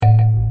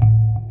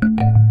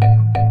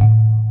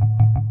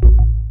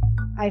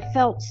I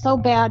felt so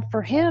bad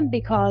for him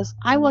because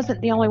I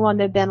wasn't the only one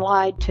that had been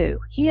lied to.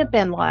 He had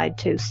been lied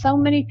to. So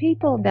many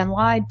people have been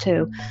lied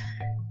to.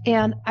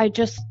 And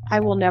I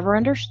will never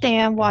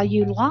understand why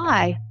you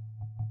lie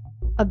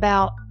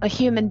about a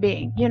human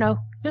being.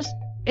 Just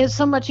it's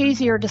so much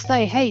easier to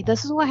say, hey,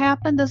 this is what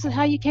happened. This is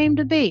how you came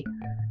to be.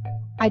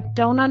 I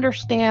don't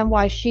understand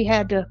why she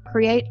had to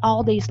create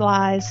all these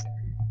lies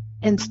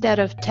instead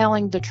of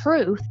telling the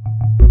truth.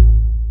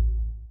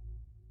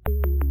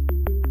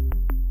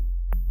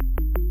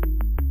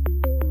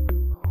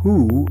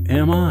 Who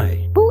am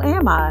I? Who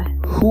am I?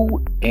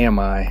 Who am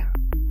I?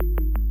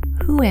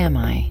 Who am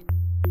I?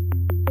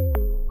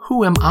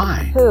 Who am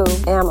I? Who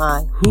am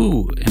I?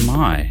 Who am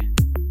I?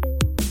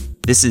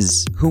 This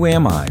is Who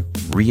Am I,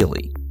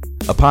 Really?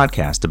 A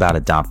podcast about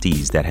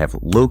adoptees that have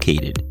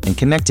located and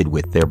connected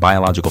with their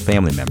biological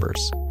family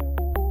members.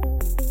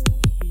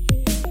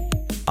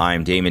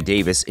 I'm Damon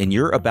Davis, and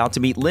you're about to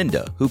meet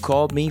Linda, who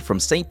called me from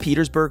St.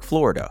 Petersburg,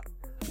 Florida.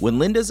 When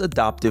Linda's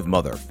adoptive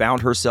mother found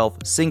herself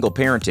single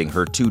parenting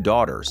her 2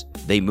 daughters,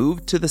 they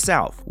moved to the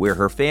South, where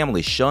her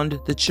family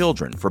shunned the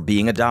children for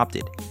being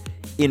adopted.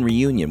 In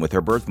reunion with her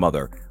birth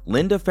mother,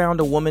 Linda found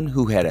a woman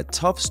who had a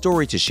tough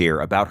story to share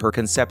about her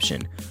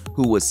conception,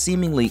 who was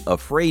seemingly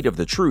afraid of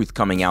the truth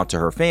coming out to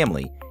her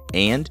family,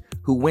 and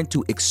who went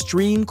to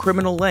extreme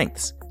criminal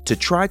lengths to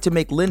try to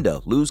make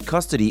Linda lose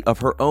custody of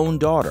her own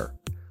daughter.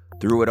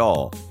 Through it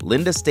all,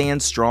 Linda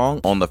stands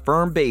strong on the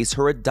firm base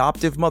her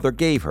adoptive mother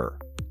gave her.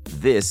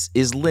 This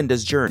is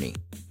Linda's journey.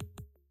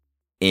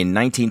 In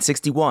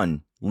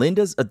 1961,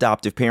 Linda's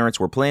adoptive parents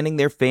were planning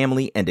their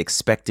family and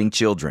expecting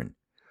children.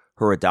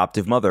 Her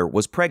adoptive mother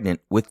was pregnant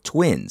with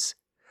twins.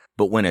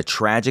 But when a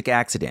tragic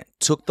accident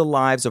took the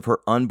lives of her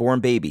unborn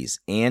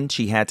babies and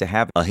she had to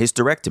have a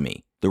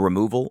hysterectomy, the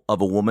removal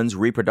of a woman's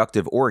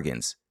reproductive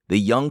organs, the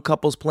young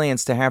couple's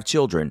plans to have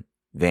children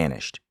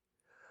vanished.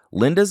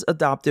 Linda's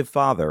adoptive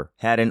father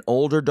had an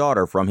older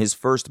daughter from his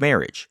first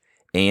marriage,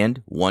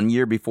 and 1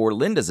 year before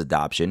Linda's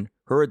adoption,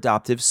 her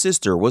adoptive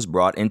sister was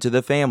brought into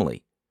the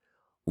family.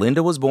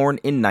 Linda was born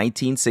in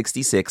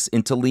 1966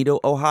 in Toledo,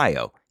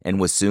 Ohio, and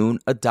was soon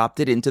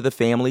adopted into the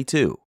family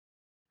too.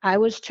 I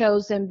was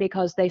chosen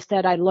because they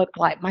said I looked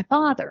like my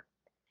father.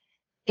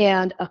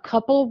 And a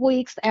couple of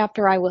weeks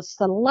after I was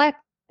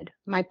selected,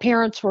 my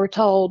parents were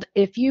told,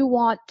 if you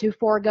want to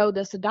forego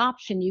this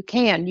adoption, you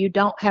can. You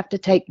don't have to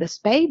take this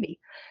baby.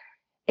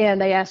 And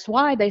they asked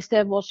why. They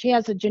said, well, she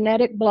has a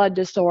genetic blood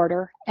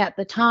disorder. At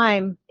the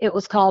time, it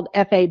was called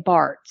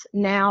FA-BARTS.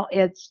 Now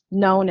it's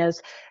known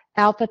as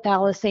alpha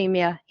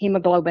thalassemia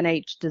hemoglobin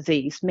H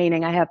disease,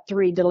 meaning I have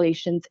 3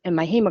 deletions in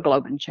my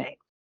hemoglobin chain.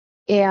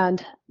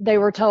 And they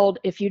were told,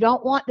 if you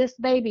don't want this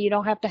baby, you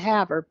don't have to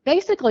have her.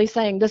 Basically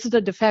saying, this is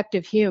a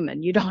defective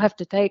human. You don't have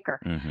to take her.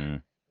 Mm-hmm.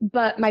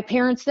 But my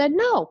parents said,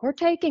 no, we're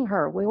taking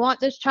her. We want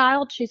this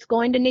child. She's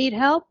going to need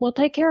help. We'll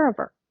take care of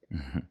her.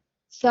 Mm-hmm.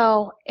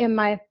 So in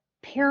my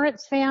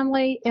parents'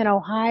 family in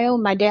Ohio,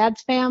 my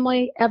dad's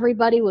family,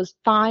 everybody was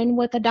fine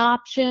with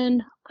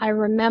adoption. I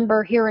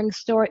remember hearing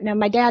stories. Now,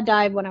 my dad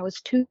died when I was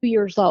 2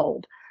 years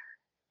old.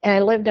 And I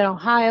lived in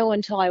Ohio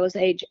until I was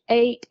age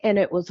 8, and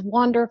it was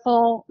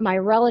wonderful. My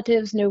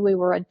relatives knew we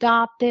were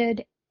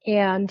adopted,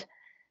 and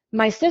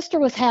my sister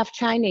was half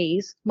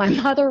Chinese. My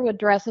mother would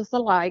dress us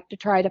alike to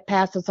try to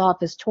pass us off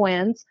as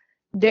twins.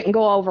 Didn't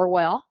go over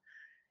well.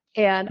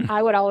 And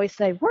I would always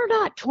say, we're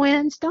not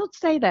twins. Don't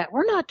say that.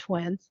 We're not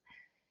twins.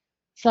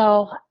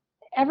 So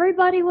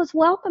everybody was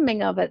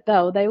welcoming of it,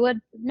 though. They would,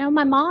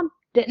 my mom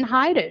didn't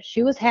hide it.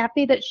 She was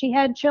happy that she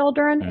had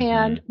children. Mm-hmm.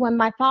 And when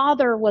my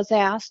father was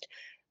asked,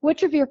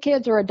 which of your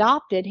kids are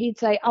adopted? He'd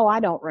say, oh, I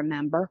don't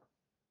remember.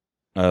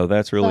 Oh,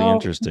 that's really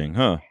interesting,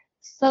 huh?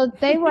 So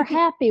they were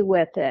happy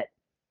with it.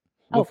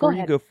 Before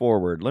you go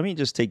forward, let me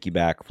just take you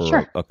back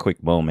for a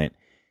quick moment.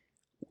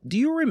 Do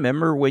you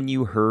remember when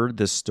you heard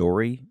the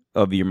story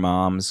of your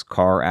mom's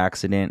car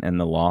accident and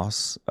the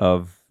loss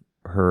of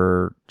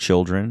her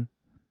children?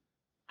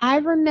 I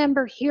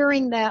remember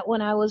hearing that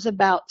when I was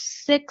about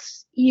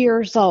 6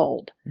 years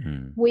old.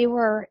 Mm-hmm. We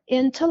were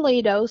in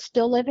Toledo,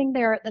 still living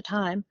there at the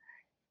time.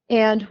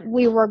 And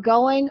we were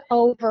going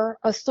over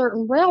a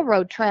certain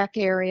railroad track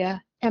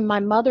area, and my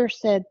mother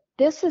said,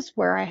 this is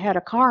where I had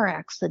a car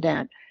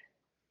accident.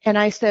 And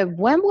I said,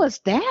 when was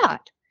that?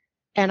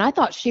 And I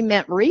thought she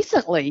meant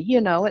recently,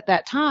 at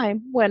that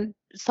time when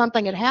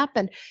something had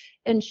happened.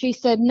 And she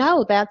said,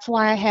 no, that's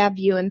why I have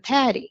you and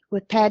Patty,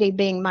 with Patty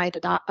being my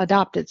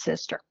adopted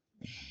sister.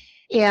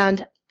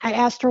 And I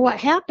asked her what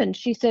happened.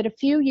 She said, a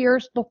few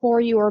years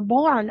before you were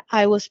born,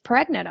 I was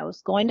pregnant. I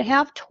was going to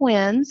have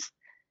twins.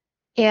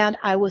 And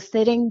I was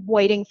sitting,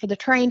 waiting for the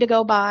train to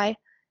go by,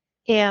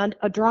 and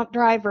a drunk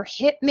driver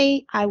hit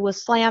me. I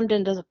was slammed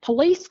into the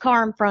police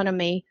car in front of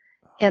me,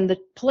 and the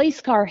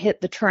police car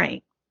hit the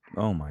train.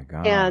 Oh, my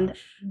gosh. And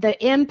the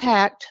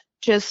impact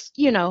just,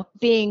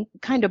 being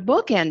kind of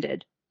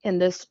bookended in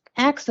this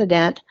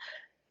accident.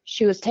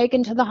 She was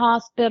taken to the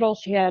hospital.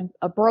 She had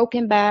a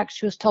broken back.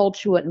 She was told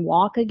she wouldn't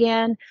walk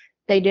again.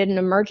 They did an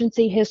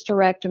emergency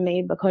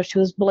hysterectomy because she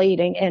was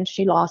bleeding, and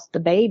she lost the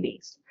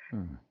babies.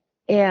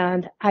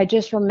 And I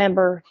just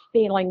remember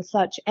feeling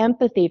such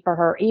empathy for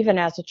her, even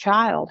as a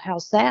child, how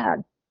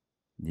sad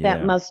that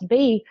Yeah. must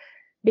be,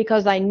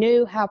 because I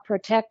knew how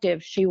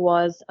protective she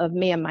was of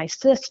me and my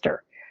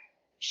sister.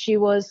 She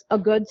was a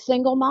good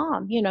single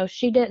mom. You know,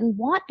 she didn't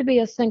want to be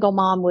a single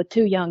mom with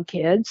two young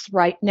kids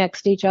right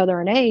next to each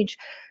other in age,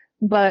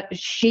 but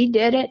she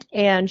did it,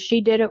 and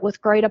she did it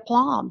with great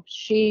aplomb.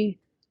 She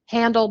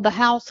handled the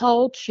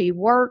household, she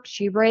worked,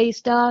 she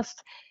raised us,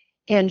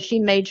 and she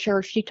made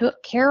sure she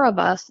took care of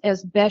us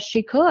as best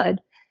she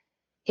could.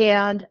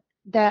 And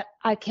that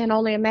I can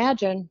only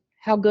imagine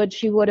how good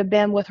she would have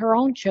been with her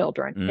own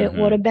children. It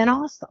would have been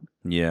awesome.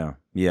 Yeah.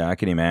 Yeah, I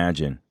can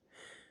imagine.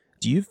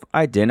 Do you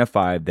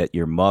identify that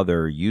your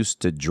mother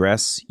used to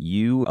dress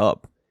you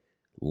up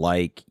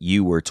like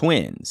you were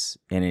twins?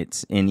 And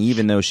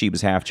even though she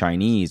was half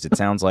Chinese, it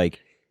sounds like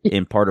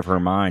in part of her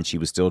mind she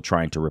was still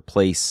trying to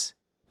replace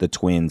the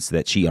twins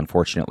that she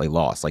unfortunately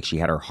lost. Like she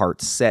had her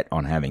heart set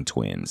on having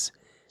twins.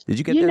 Did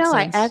you get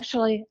that sense?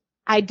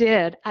 I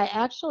did. I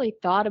actually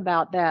thought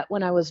about that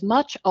when I was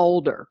much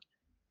older,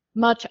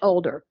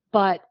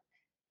 but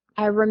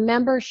I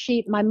remember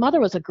my mother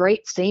was a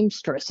great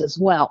seamstress as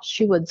well.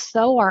 She would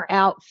sew our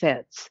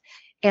outfits,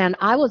 and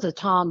I was a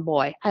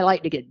tomboy. I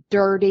liked to get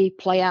dirty,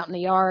 play out in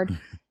the yard,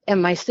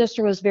 and my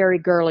sister was very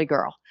girly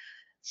girl.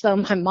 So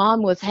my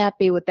mom was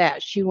happy with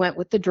that. She went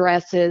with the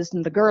dresses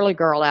and the girly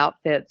girl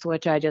outfits,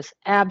 which I just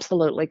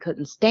absolutely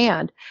couldn't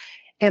stand.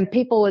 And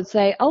people would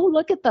say, "Oh,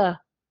 look at the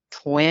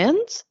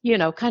twins,"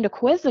 kind of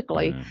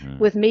quizzically,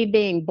 with me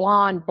being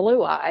blonde,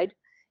 blue-eyed,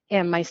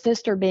 and my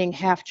sister being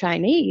half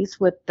Chinese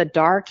with the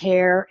dark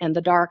hair and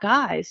the dark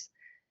eyes.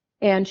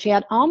 And she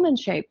had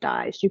almond-shaped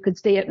eyes. You could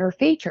see it in her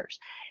features.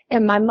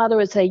 And my mother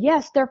would say,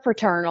 "Yes, they're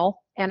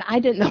fraternal." And I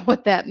didn't know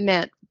what that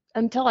meant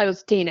until I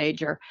was a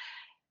teenager.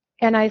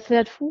 And I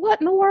said, "What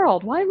in the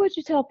world? Why would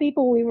you tell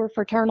people we were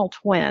fraternal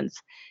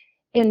twins?"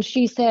 And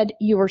she said,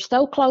 "You were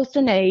so close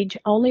in age,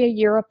 only a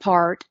year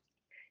apart,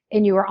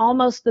 and you were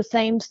almost the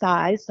same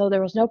size, so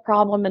there was no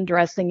problem in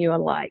dressing you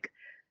alike."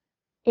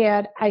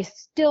 And I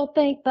still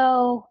think,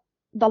 though,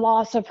 the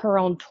loss of her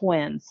own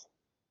twins,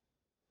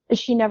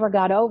 she never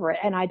got over it,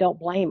 and I don't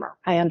blame her.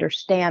 I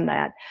understand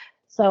that.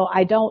 So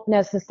I don't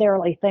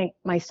necessarily think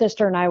my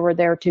sister and I were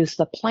there to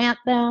supplant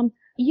them,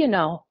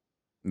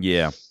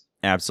 Yeah,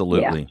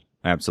 absolutely. Yeah.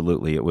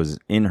 Absolutely. It was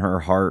in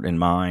her heart and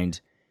mind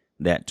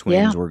that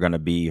twins were going to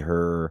be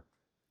her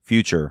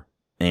future.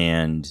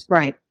 And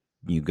Right.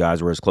 you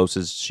guys were as close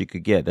as she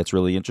could get. That's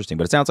really interesting.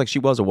 But it sounds like she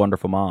was a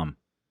wonderful mom.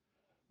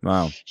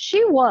 Wow.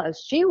 She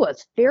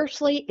was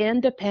fiercely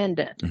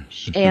independent,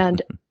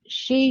 and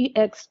she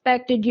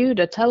expected you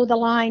to toe the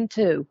line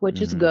too,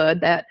 which is good.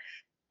 That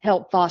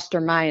helped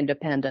foster my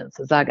independence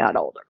as I got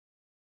older.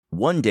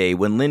 One day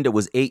when Linda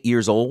was 8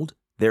 years old,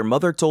 their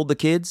mother told the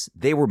kids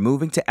they were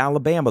moving to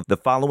Alabama the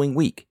following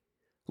week.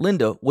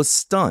 Linda was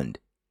stunned.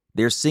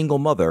 Their single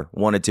mother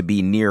wanted to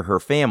be near her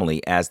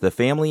family as the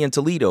family in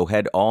Toledo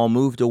had all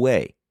moved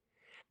away.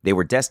 They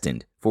were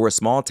destined for a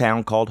small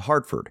town called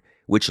Hartford,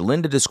 which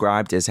Linda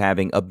described as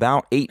having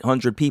about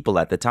 800 people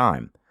at the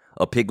time,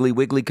 a Piggly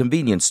Wiggly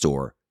convenience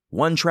store,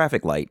 one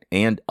traffic light,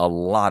 and a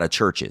lot of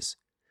churches.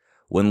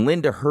 When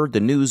Linda heard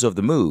the news of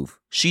the move,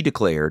 she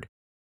declared,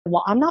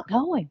 "Well, I'm not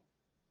going."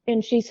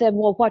 And she said,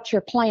 "Well, what's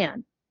your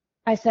plan?"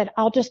 I said,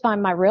 "I'll just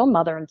find my real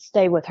mother and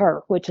stay with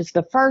her," which is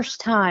the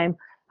first time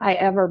I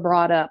ever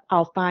brought up,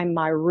 "I'll find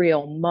my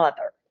real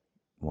mother."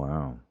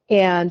 Wow.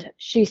 And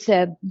she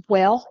said,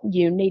 "Well,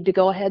 you need to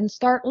go ahead and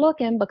start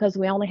looking because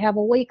we only have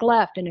a week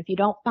left. And if you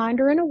don't find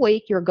her in a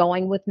week, you're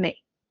going with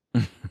me."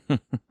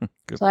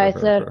 So I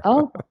said,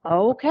 "Oh,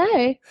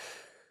 okay."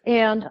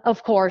 And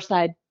of course,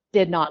 I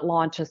did not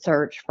launch a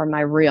search for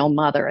my real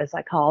mother, as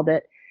I called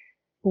it.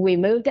 We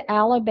moved to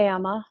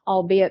Alabama,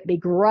 albeit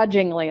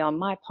begrudgingly on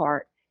my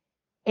part.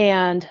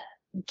 And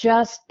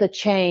just the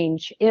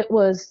change, it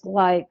was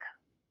like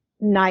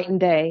night and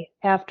day.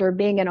 After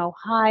being in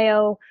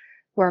Ohio,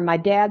 where my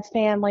dad's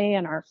family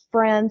and our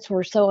friends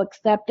were so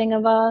accepting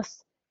of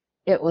us,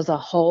 it was a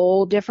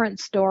whole different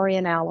story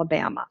in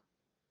Alabama.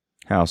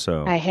 How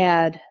so?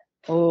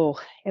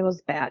 It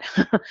was bad.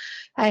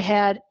 I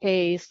had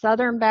a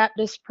Southern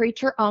Baptist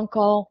preacher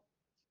uncle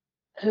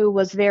who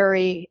was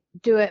very,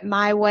 do it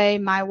my way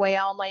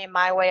only,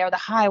 my way or the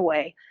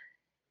highway.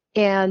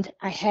 And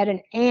I had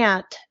an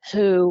aunt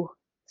who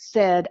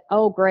said,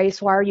 "Oh,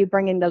 Grace, why are you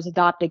bringing those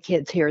adopted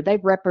kids here? They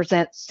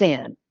represent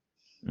sin."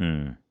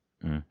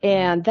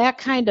 And that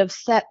kind of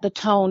set the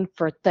tone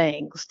for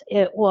things.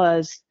 It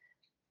was,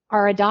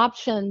 our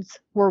adoptions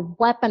were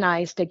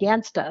weaponized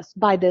against us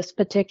by this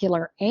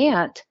particular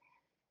aunt.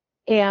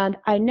 And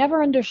I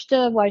never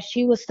understood why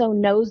she was so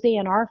nosy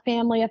in our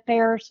family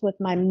affairs with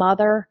my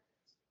mother.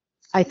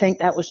 I think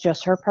that was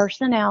just her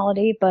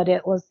personality, but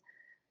it was,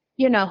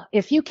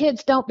 if you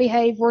kids don't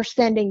behave, we're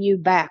sending you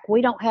back.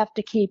 We don't have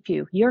to keep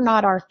you. You're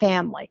not our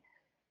family.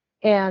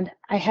 And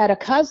I had a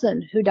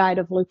cousin who died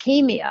of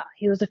leukemia.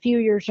 He was a few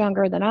years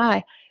younger than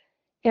I.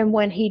 And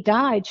when he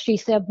died, she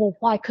said, "Well,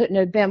 why couldn't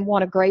it have been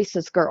one of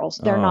Grace's girls?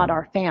 They're not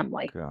our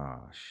family."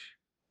 Gosh.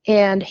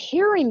 And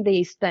hearing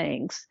these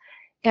things,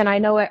 and I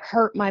know it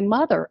hurt my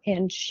mother,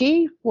 and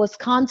she was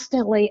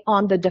constantly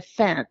on the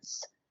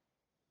defense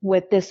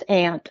with this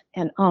aunt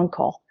and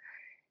uncle.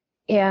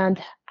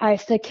 And I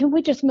said, can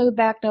we just move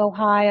back to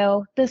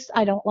Ohio?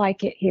 I don't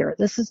like it here.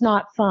 This is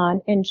not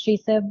fun. And she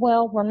said,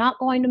 well, we're not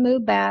going to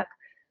move back.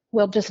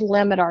 We'll just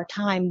limit our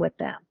time with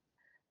them,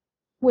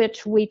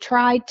 which we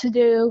tried to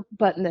do,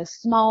 but in this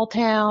small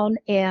town,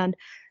 and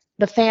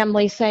the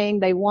family saying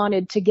they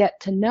wanted to get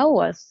to know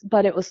us,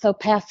 but it was so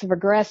passive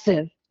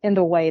aggressive in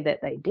the way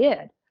that they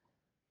did.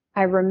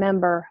 I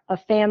remember a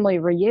family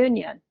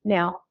reunion.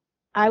 Now,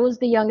 I was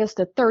the youngest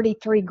of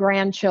 33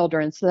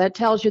 grandchildren, so that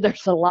tells you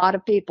there's a lot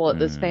of people at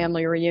this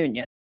family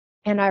reunion.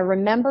 And I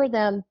remember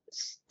them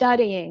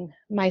studying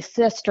my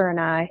sister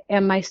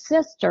and my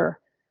sister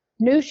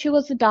knew she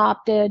was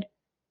adopted,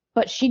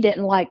 but she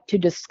didn't like to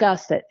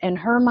discuss it. In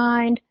her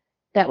mind,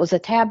 that was a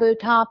taboo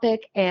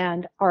topic,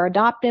 and our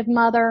adoptive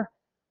mother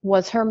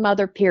was her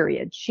mother,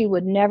 period. She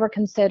would never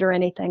consider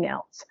anything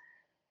else.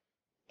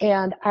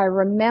 And I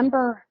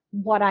remember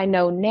what I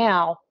know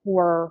now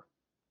were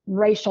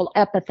racial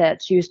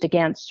epithets used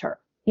against her,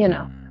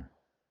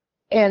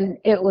 and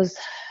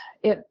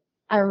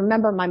I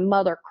remember my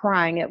mother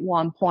crying at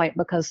one point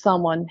because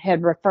someone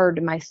had referred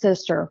to my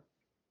sister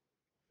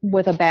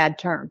with a bad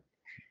term.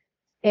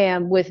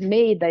 And with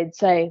me, they'd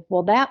say,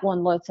 well, that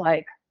one looks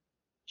like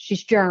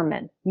she's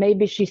German.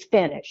 Maybe she's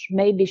Finnish.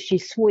 Maybe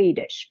she's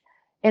Swedish.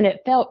 And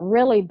it felt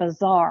really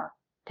bizarre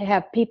to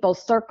have people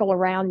circle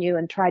around you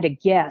and try to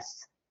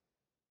guess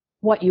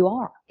what you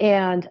are.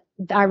 And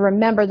I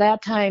remember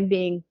that time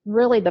being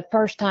really the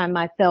first time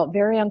I felt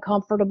very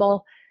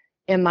uncomfortable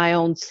in my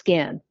own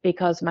skin,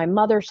 because my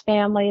mother's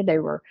family, they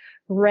were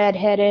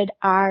redheaded,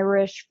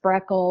 Irish,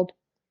 freckled,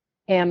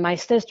 and my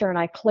sister and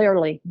I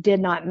clearly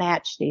did not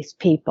match these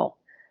people.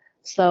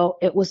 So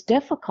it was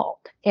difficult.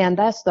 And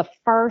that's the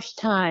first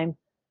time,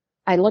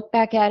 I look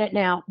back at it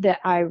now, that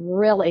I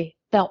really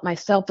felt my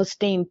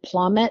self-esteem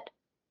plummet,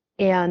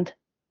 and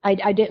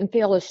I didn't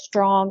feel as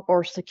strong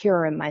or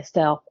secure in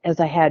myself as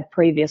I had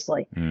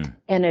previously.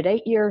 And at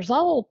 8 years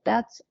old,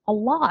 that's a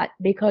lot,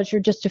 because you're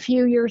just a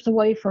few years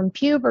away from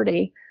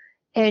puberty,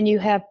 and you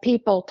have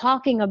people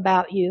talking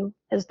about you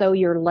as though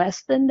you're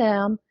less than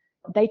them.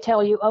 They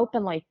tell you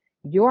openly,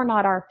 you're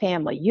not our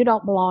family. You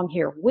don't belong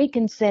here. We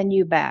can send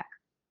you back.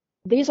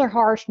 These are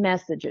harsh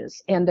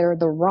messages, and they're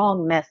the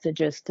wrong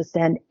messages to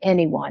send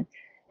anyone,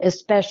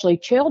 especially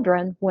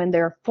children, when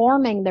they're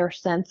forming their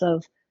sense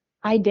of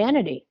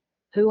identity.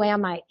 Who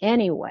am I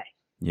anyway?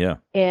 Yeah.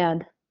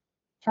 And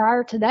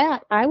prior to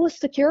that, I was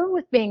secure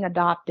with being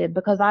adopted,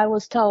 because I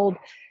was told,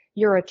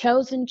 you're a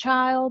chosen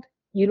child.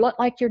 You look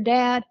like your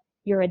dad.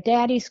 You're a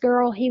daddy's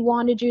girl. He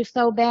wanted you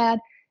so bad.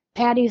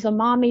 Patty's a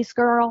mommy's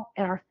girl,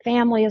 and our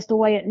family is the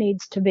way it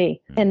needs to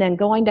be. And then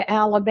going to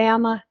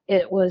Alabama,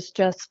 it was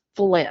just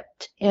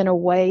flipped in a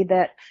way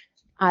that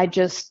I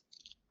just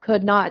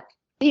could not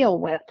deal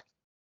with.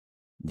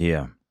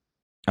 Yeah.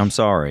 I'm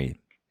sorry.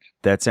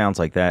 That sounds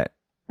like that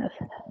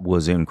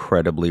was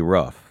incredibly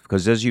rough,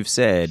 because as you've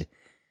said,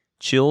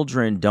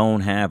 children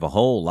don't have a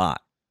whole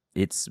lot.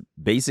 It's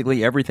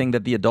basically everything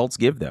that the adults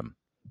give them.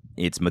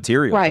 It's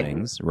material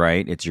things,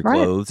 right? It's your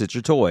clothes, it's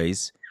your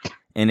toys,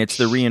 and it's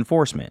the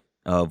reinforcement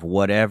of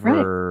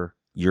whatever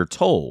you're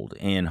told.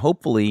 And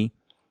hopefully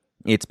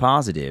it's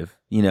positive,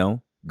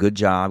 good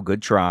job,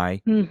 good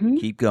try,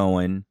 keep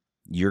going,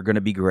 you're going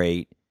to be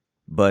great.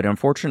 But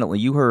unfortunately,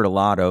 you heard a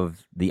lot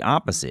of the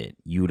opposite.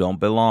 You don't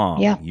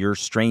belong. Yeah. You're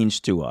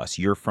strange to us.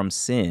 You're from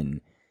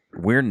sin.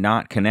 We're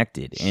not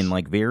connected. And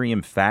like very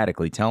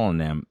emphatically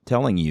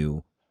telling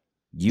you,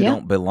 you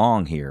don't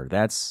belong here.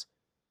 That's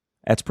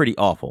pretty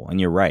awful. And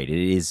you're right.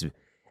 It is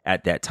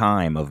at that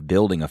time of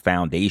building a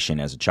foundation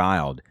as a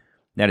child.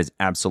 That is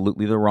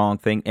absolutely the wrong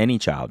thing any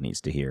child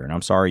needs to hear. And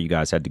I'm sorry you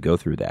guys had to go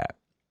through that.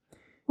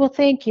 Well,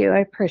 thank you. I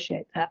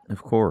appreciate that.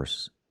 Of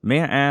course.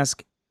 May I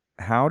ask,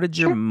 how did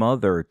your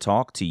mother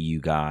talk to you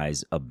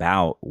guys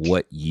about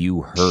what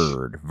you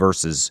heard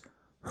versus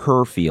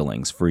her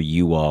feelings for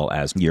you all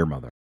as your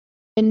mother?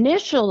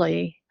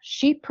 Initially,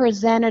 she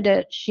presented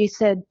it. She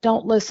said,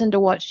 don't listen to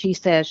what she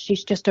says.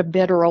 She's just a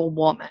bitter old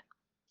woman.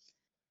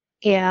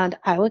 And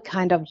I would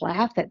kind of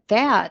laugh at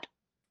that.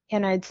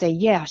 And I'd say,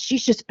 yeah,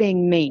 she's just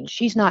being mean.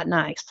 She's not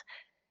nice.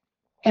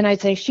 And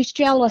I'd say, she's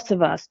jealous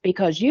of us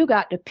because you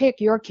got to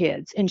pick your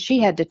kids, and she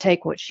had to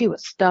take what she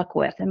was stuck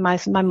with. And my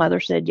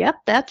mother said, yep,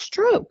 that's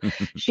true.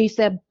 She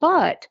said,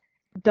 but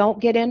don't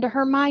get into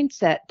her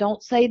mindset.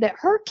 Don't say that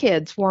her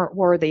kids weren't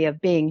worthy of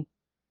being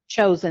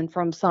chosen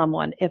from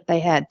someone if they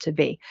had to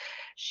be.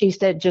 She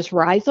said, just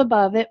rise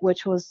above it,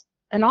 which was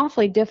an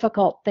awfully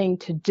difficult thing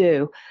to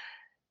do,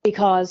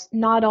 because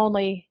not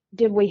only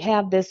did we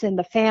have this in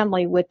the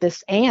family with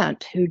this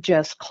aunt who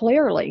just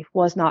clearly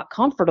was not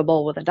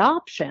comfortable with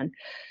adoption,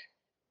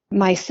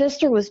 my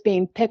sister was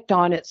being picked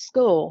on at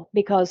school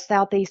because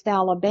Southeast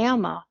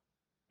Alabama,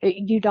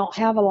 you don't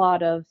have a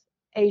lot of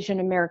Asian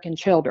American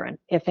children,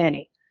 if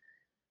any.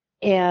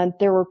 And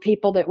there were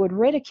people that would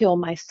ridicule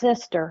my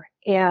sister.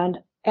 And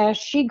as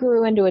she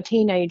grew into a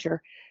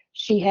teenager,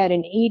 She had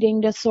an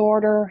eating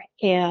disorder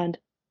and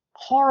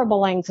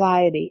horrible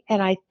anxiety.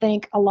 And I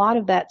think a lot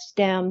of that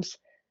stems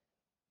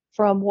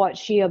from what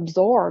she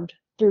absorbed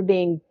through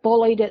being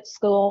bullied at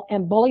school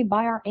and bullied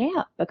by our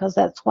aunt, because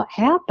that's what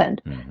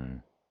happened. Mm-hmm.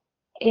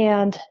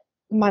 And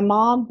my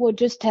mom would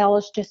just tell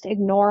us, just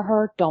ignore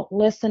her, don't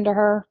listen to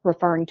her,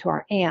 referring to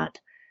our aunt.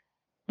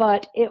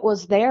 But it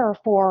was there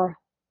for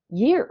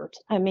years.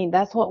 I mean,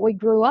 that's what we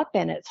grew up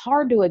in. It's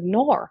hard to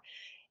ignore.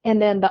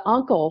 And then the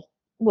uncle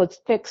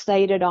was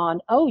fixated on,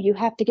 oh, you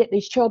have to get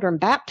these children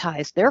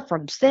baptized. They're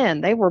from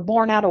sin. They were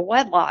born out of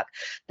wedlock.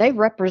 They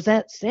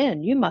represent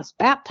sin. You must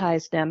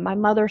baptize them. My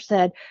mother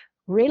said,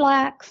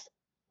 relax.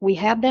 We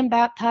had them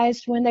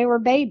baptized when they were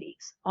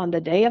babies. On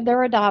the day of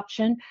their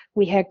adoption,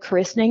 we had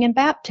christening and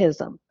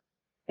baptism.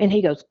 And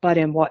he goes, but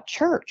in what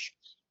church?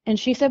 And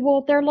she said,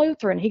 well, they're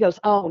Lutheran. He goes,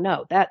 oh,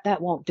 no,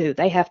 that won't do.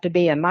 They have to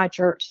be in my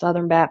church,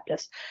 Southern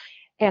Baptist.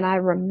 And I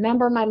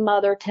remember my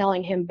mother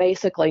telling him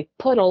basically,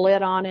 put a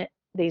lid on it.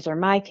 These are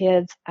my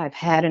kids. I've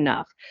had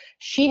enough.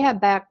 She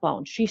had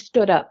backbone. She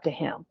stood up to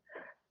him.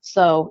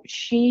 So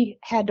she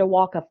had to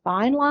walk a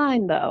fine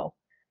line, though,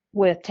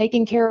 with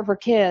taking care of her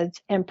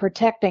kids and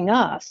protecting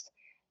us,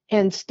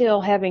 and still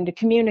having to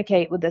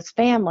communicate with this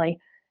family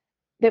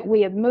that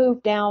we had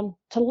moved down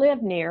to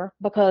live near,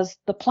 because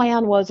the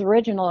plan was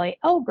originally,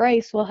 oh,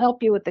 Grace will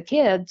help you with the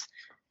kids.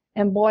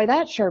 And boy,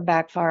 that sure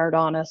backfired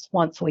on us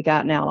once we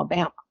got in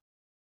Alabama.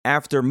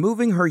 After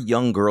moving her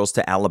young girls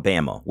to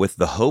Alabama with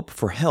the hope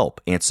for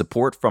help and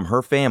support from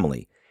her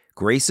family,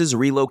 Grace's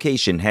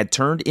relocation had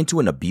turned into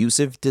an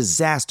abusive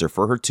disaster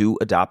for her two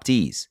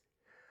adoptees.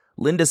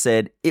 Linda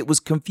said it was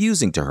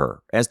confusing to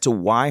her as to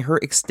why her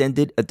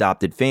extended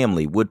adopted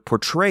family would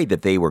portray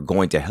that they were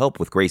going to help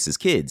with Grace's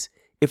kids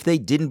if they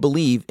didn't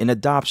believe in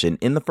adoption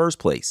in the first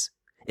place.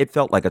 It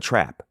felt like a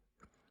trap.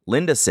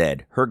 Linda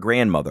said her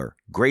grandmother,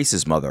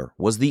 Grace's mother,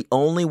 was the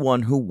only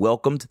one who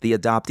welcomed the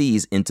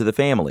adoptees into the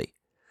family.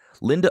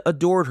 Linda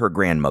adored her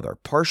grandmother,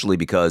 partially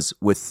because,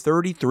 with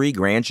 33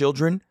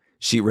 grandchildren,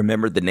 she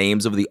remembered the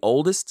names of the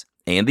oldest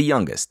and the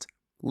youngest,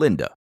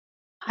 Linda.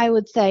 I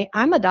would say,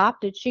 I'm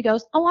adopted. She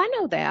goes, oh, I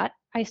know that.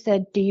 I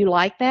said, do you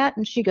like that?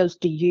 And she goes,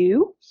 do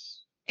you?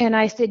 And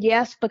I said,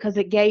 yes, because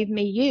it gave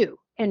me you.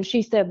 And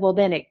she said, well,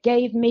 then it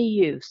gave me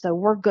you. So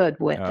we're good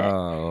with it.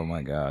 Oh,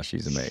 my gosh.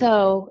 She's amazing.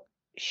 So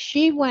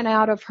she went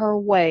out of her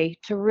way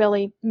to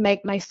really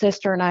make my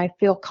sister and I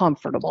feel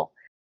comfortable.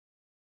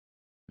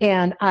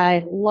 And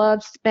I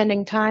loved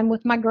spending time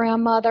with my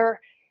grandmother.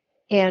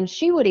 And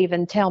she would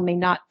even tell me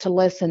not to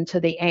listen to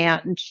the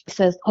aunt. And she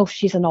says, oh,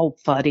 she's an old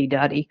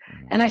fuddy-duddy.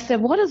 And I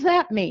said, what does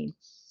that mean?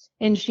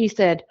 And she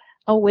said,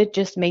 oh, it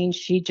just means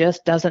she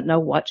just doesn't know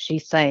what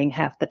she's saying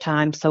half the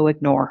time, so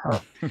ignore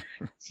her.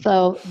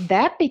 So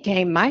that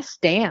became my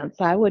stance.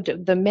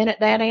 The minute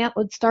that aunt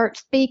would start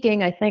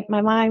speaking, I think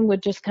my mind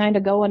would just kind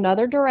of go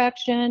another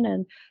direction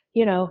and,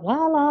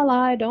 la, la,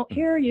 la, I don't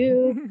hear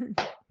you.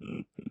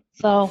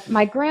 So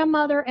my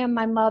grandmother and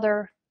my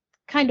mother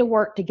kind of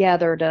worked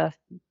together to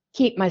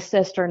keep my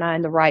sister and I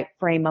in the right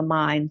frame of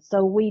mind.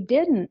 So we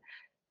didn't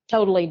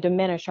totally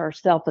diminish our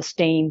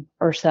self-esteem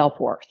or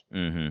self-worth.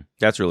 Mm-hmm.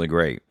 That's really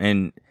great.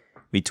 And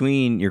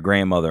between your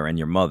grandmother and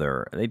your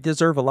mother, they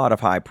deserve a lot of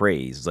high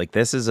praise. Like,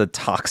 this is a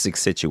toxic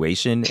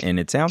situation, and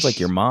it sounds like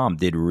your mom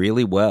did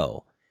really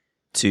well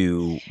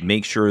to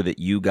make sure that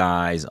you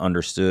guys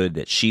understood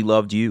that she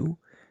loved you,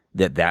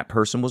 that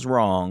person was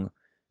wrong,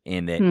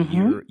 and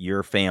that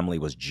your family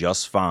was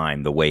just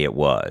fine the way it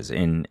was.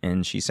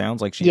 And she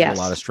sounds like she has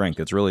a lot of strength.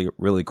 It's really,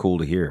 really cool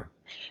to hear.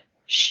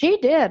 She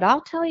did.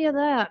 I'll tell you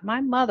that.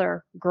 My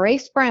mother,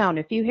 Grace Brown,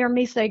 if you hear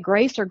me say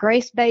Grace or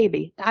Grace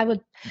Baby,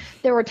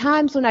 there were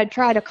times when I'd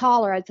try to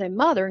call her, I'd say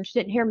Mother, and she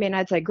didn't hear me, and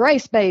I'd say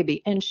Grace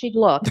Baby, and she'd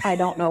look. I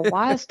don't know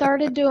why I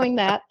started doing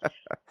that,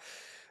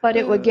 but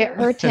it would get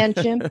her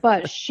attention.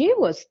 But she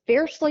was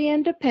fiercely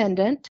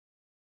independent.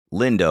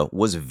 Linda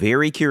was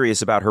very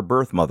curious about her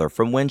birth mother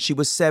from when she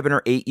was 7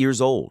 or 8 years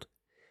old.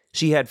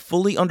 She had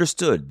fully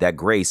understood that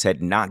Grace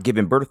had not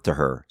given birth to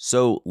her,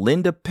 so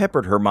Linda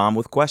peppered her mom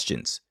with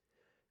questions.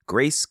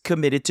 Grace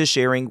committed to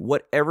sharing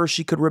whatever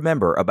she could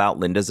remember about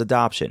Linda's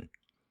adoption.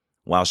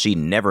 While she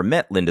never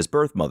met Linda's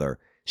birth mother,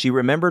 she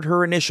remembered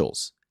her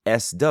initials,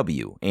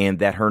 SW, and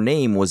that her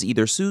name was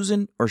either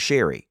Susan or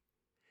Sherry.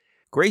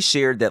 Grace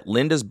shared that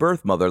Linda's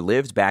birth mother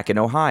lived back in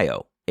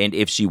Ohio, and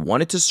if she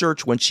wanted to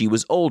search when she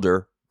was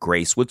older,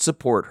 Grace would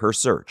support her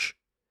search.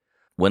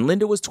 When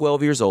Linda was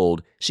 12 years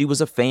old, she was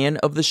a fan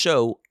of the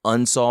show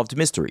Unsolved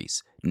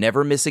Mysteries,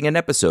 never missing an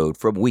episode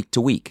from week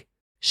to week.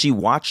 She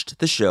watched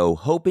the show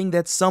hoping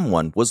that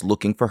someone was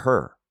looking for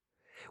her.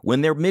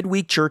 When their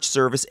midweek church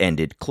service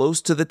ended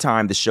close to the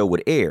time the show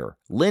would air,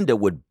 Linda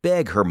would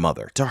beg her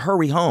mother to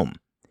hurry home.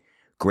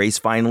 Grace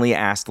finally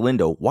asked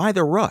Linda why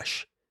the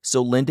rush,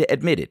 so Linda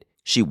admitted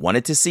she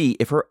wanted to see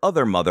if her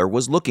other mother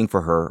was looking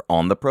for her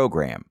on the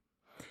program.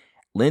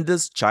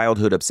 Linda's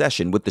childhood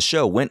obsession with the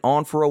show went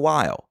on for a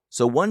while,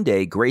 so one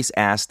day Grace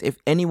asked if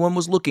anyone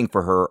was looking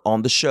for her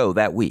on the show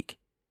that week.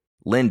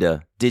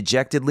 Linda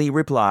dejectedly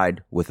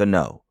replied with a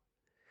no.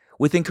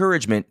 With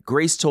encouragement,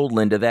 Grace told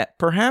Linda that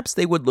perhaps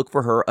they would look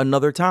for her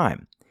another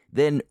time,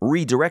 then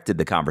redirected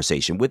the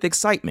conversation with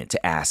excitement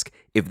to ask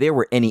if there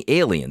were any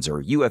aliens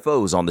or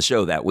UFOs on the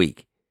show that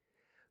week.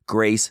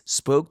 Grace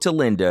spoke to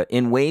Linda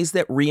in ways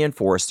that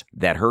reinforced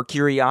that her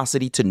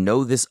curiosity to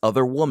know this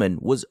other woman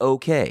was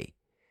okay.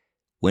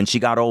 When she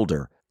got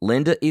older,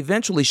 Linda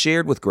eventually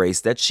shared with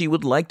Grace that she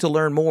would like to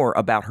learn more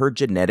about her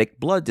genetic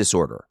blood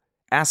disorder,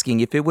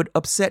 asking if it would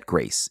upset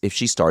Grace if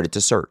she started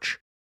to search.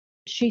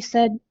 She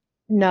said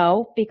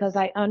no, because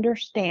I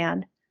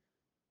understand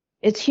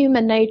it's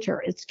human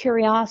nature, it's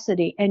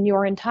curiosity, and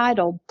you're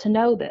entitled to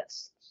know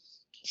this.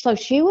 So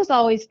she was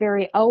always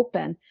very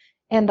open.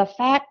 And the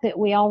fact that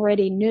we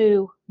already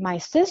knew my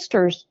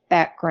sister's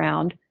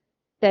background,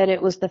 that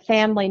it was the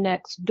family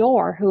next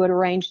door who had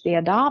arranged the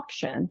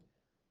adoption,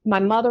 my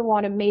mother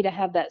wanted me to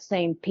have that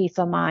same peace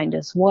of mind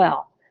as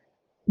well.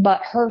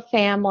 But her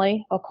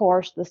family, of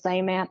course, the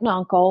same aunt and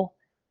uncle,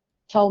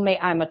 told me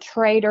I'm a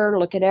traitor.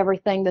 Look at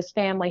everything this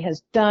family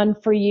has done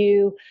for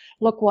you.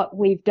 Look what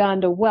we've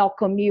done to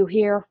welcome you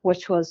here,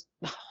 which was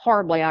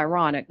horribly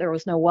ironic. There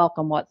was no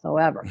welcome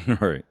whatsoever.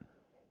 Right.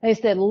 They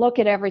said, look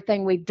at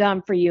everything we've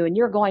done for you, and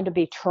you're going to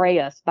betray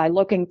us by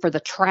looking for the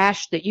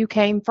trash that you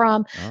came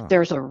from. Oh.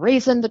 There's a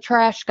reason the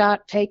trash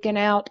got taken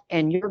out,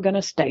 and you're going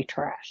to stay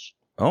trash.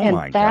 Oh, and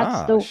my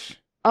that's gosh.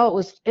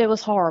 it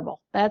was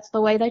horrible. That's the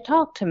way they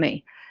talked to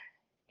me.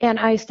 And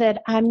I said,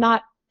 I'm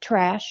not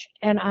trash,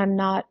 and I'm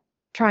not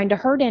trying to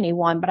hurt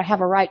anyone, but I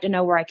have a right to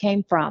know where I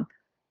came from.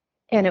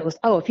 And it was,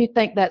 if you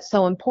think that's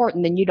so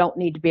important, then you don't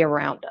need to be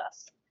around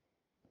us.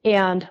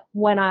 And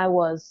when I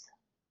was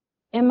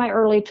in my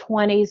early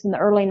 20s and the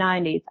early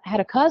 90s, I had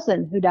a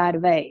cousin who died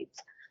of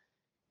AIDS.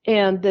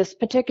 And this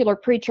particular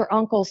preacher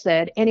uncle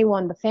said,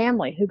 anyone in the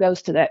family who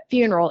goes to that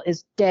funeral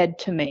is dead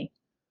to me.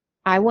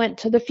 I went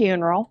to the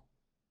funeral.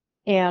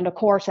 And of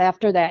course,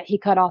 after that, he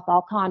cut off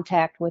all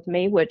contact with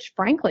me, which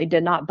frankly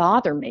did not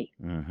bother me,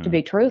 to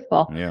be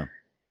truthful. Yeah.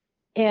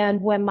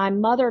 And when my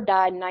mother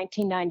died in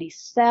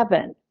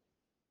 1997,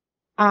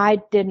 I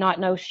did not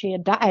know she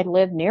had died. I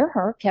lived near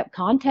her, kept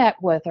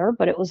contact with her,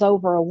 but it was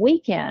over a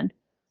weekend.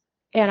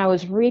 And I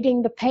was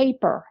reading the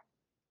paper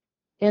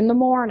in the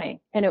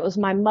morning, and it was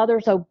my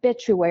mother's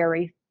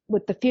obituary,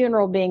 with the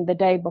funeral being the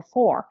day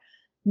before.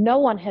 No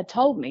one had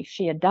told me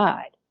she had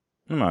died.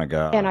 Oh, my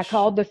gosh. And I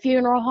called the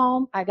funeral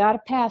home. I got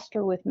a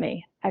pastor with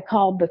me. I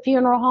called the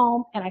funeral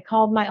home, and I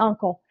called my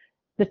uncle.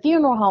 The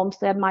funeral home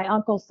said, my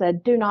uncle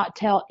said, do not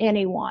tell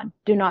anyone.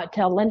 Do not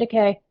tell Linda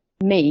Kay,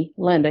 me,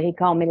 Linda. He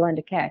called me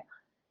Linda Kay.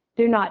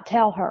 Do not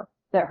tell her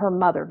that her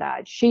mother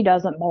died. She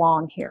doesn't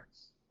belong here.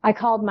 I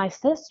called my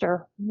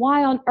sister.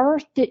 Why on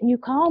earth didn't you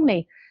call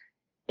me?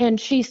 And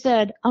she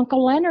said,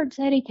 Uncle Leonard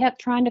said he kept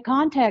trying to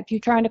contact you,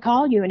 trying to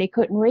call you, and he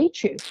couldn't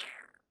reach you.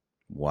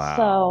 Wow.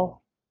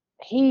 So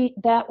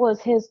that was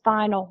his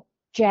final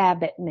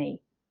jab at me.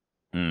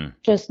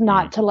 Just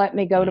not to let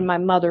me go to my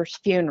mother's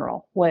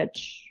funeral,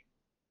 which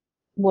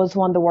was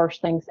one of the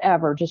worst things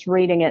ever. Just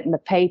reading it in the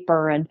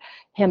paper and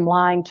him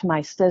lying to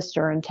my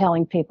sister and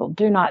telling people,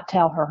 do not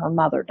tell her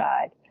mother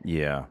died.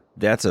 Yeah.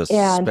 That's a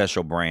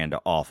special brand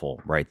of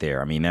awful right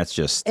there. I mean, that's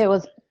just... It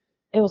was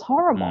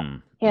horrible.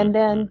 And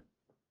then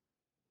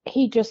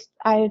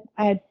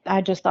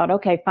I just thought,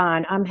 okay,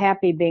 fine. I'm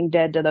happy being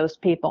dead to those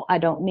people. I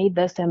don't need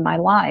this in my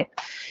life.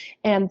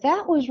 And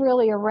that was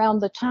really around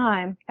the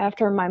time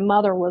after my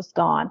mother was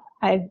gone.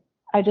 I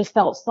just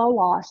felt so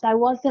lost. I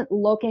wasn't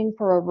looking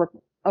for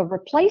a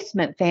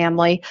replacement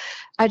family.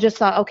 I just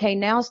thought, okay,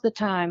 now's the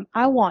time.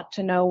 I want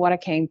to know what I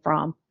came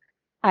from.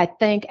 I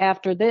think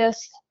after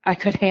this, I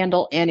could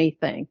handle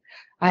anything.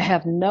 I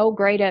have no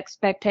great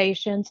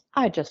expectations.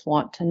 I just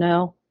want to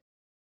know.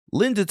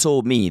 Linda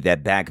told me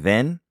that back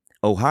then,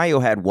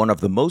 Ohio had one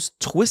of the most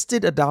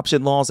twisted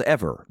adoption laws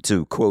ever,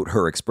 to quote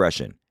her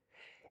expression.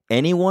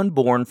 Anyone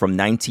born from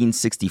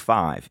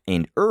 1965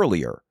 and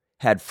earlier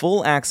had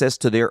full access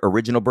to their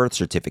original birth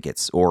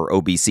certificates, or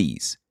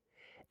OBCs.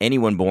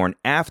 Anyone born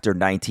after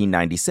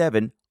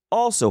 1997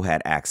 also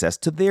had access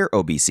to their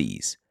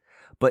OBCs.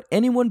 But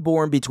anyone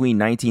born between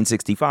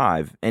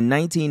 1965 and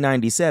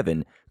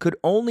 1997 could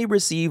only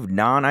receive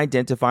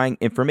non-identifying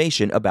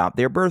information about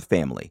their birth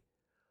family.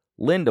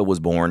 Linda was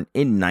born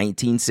in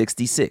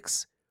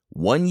 1966,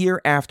 1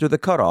 year after the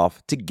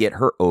cutoff to get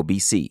her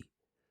OBC.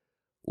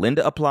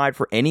 Linda applied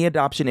for any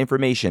adoption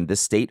information the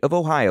state of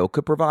Ohio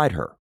could provide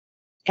her.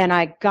 And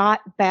I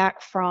got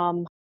back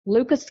from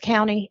Lucas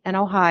County in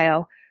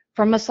Ohio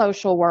from a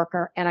social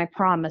worker, and I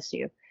promise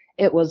you,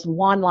 it was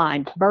one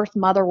line. Birth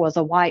mother was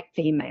a white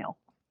female.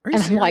 Are you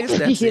and serious? I'm like,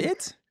 That's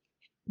it?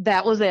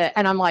 That was it.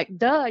 And I'm like,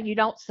 duh, you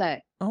don't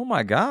say. Oh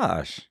my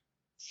gosh.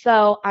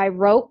 So I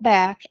wrote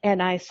back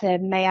and I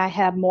said, may I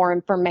have more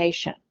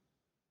information?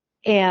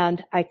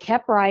 And I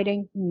kept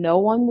writing. No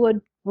one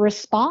would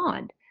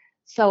respond.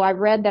 So I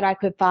read that I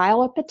could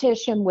file a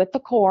petition with the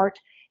court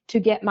to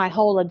get my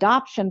whole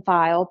adoption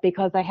file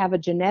because I have a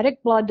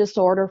genetic blood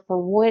disorder for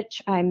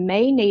which I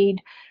may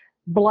need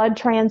blood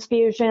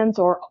transfusions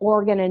or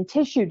organ and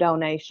tissue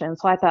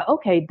donations. So I thought,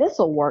 okay, this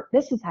will work.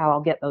 This is how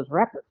I'll get those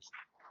records.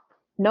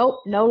 Nope,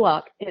 no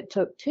luck. It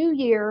took 2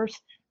 years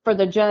for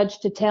the judge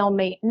to tell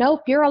me,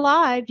 nope, you're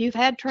alive. You've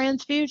had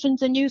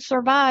transfusions and you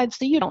survived,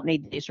 so you don't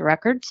need these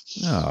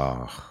records.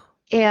 Oh.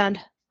 And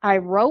I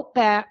wrote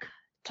back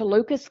to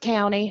Lucas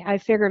County. I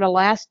figured a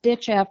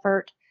last-ditch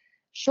effort.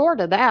 Short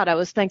of that, I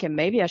was thinking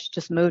maybe I should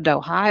just move to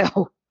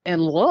Ohio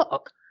and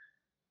look.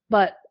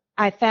 But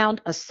I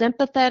found a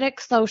sympathetic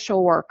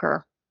social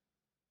worker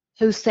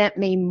who sent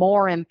me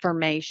more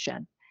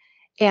information.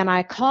 And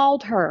I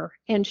called her,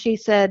 and she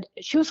said,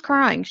 she was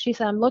crying. She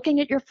said, I'm looking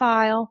at your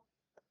file.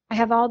 I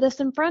have all this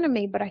in front of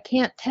me, but I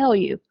can't tell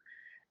you.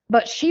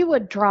 But she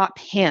would drop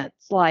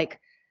hints like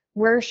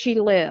where she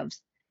lives.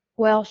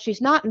 Well,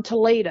 she's not in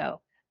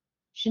Toledo.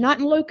 She's not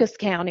in Lucas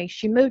County.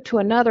 She moved to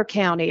another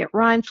county. It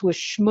rhymes with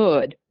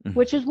Schmud,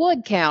 which is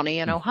Wood County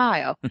in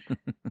Ohio.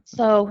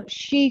 So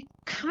she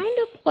kind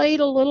of played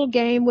a little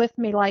game with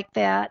me like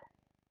that.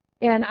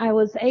 And I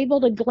was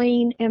able to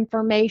glean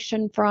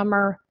information from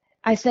her.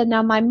 I said,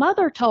 now my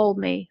mother told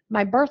me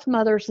my birth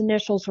mother's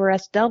initials were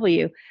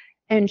SW.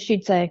 And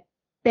she'd say,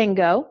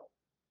 bingo.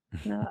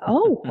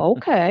 Oh,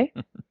 okay.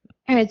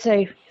 And I'd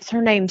say, is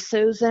her name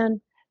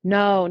Susan?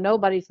 No,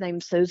 nobody's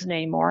named Susan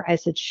anymore. I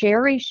said,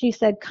 Sherry? She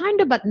said, kind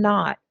of, but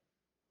not.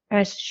 And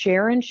I said,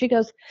 Sharon? She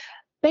goes,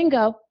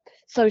 bingo.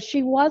 So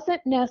she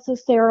wasn't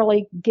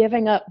necessarily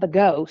giving up the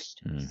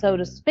ghost, so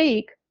to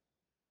speak.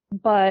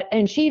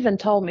 And she even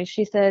told me,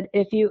 she said,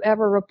 if you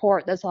ever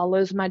report this, I'll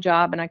lose my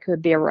job and I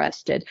could be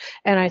arrested.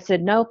 And I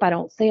said, nope, I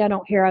don't see, I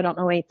don't hear, I don't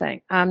know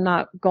anything. I'm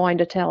not going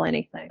to tell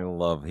anything. I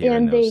love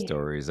hearing those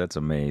stories. That's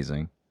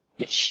amazing.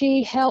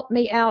 She helped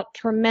me out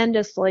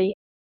tremendously.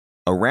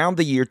 Around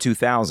the year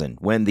 2000,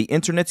 when the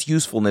internet's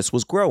usefulness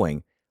was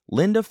growing,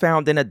 Linda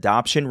found an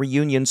adoption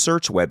reunion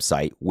search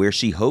website where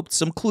she hoped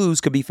some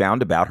clues could be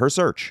found about her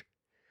search.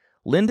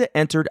 Linda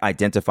entered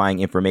identifying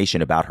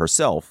information about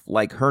herself,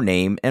 like her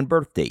name and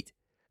birth date,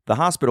 the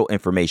hospital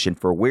information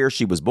for where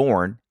she was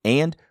born,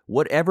 and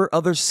whatever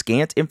other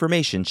scant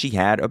information she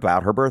had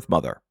about her birth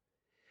mother.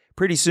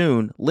 Pretty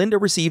soon, Linda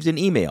received an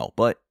email,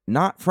 but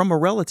not from a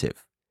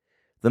relative.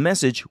 The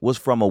message was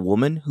from a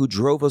woman who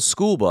drove a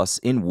school bus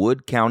in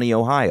Wood County,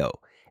 Ohio,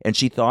 and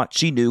she thought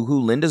she knew who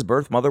Linda's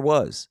birth mother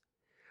was.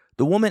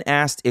 The woman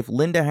asked if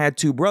Linda had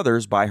 2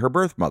 brothers by her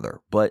birth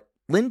mother, but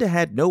Linda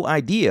had no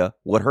idea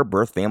what her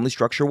birth family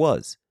structure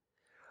was.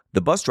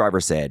 The bus driver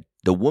said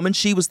the woman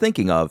she was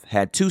thinking of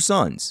had 2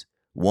 sons,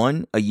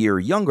 one a year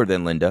younger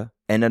than Linda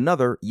and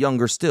another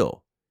younger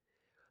still.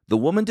 The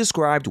woman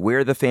described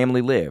where the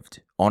family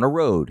lived, on a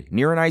road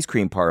near an ice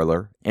cream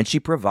parlor, and she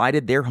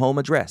provided their home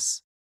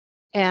address.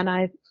 And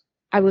I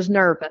was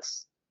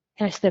nervous.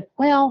 And I said,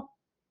 well,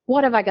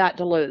 what have I got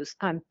to lose?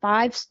 I'm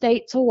 5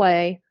 states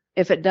away.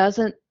 If it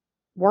doesn't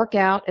work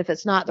out, if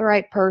it's not the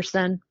right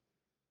person,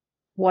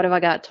 what have I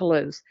got to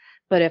lose?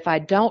 But if I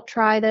don't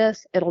try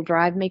this, it'll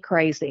drive me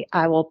crazy.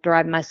 I will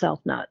drive myself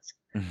nuts.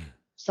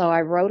 So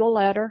I wrote a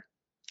letter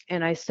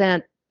and I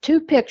sent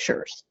 2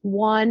 pictures.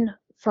 One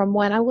from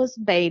when I was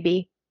a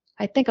baby.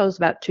 I think I was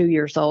about 2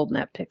 years old in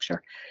that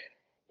picture.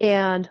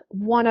 And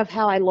one of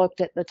how I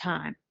looked at the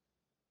time.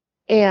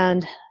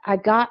 And I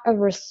got a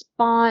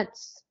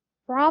response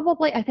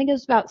probably, I think it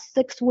was about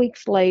 6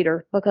 weeks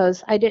later,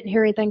 because I didn't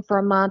hear anything for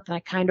a month. And I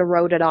kind of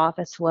wrote it off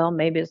as, well,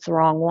 maybe it's the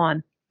wrong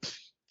one.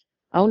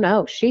 Oh,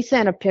 no, she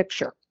sent a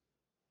picture.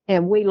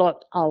 And we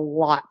looked a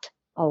lot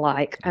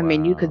alike. I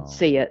mean, you could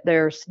see it.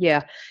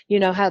 You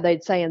know how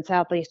they'd say in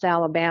Southeast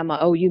Alabama,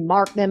 oh, you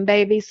marked them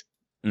babies?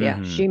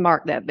 Yeah, she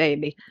marked that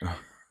baby.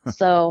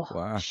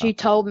 So she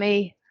told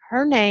me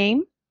her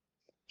name.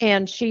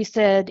 And she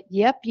said,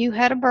 yep, you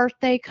had a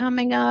birthday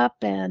coming up.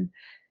 And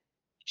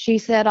she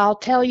said, I'll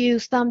tell you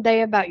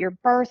someday about your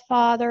birth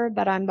father,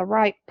 but I'm the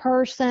right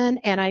person.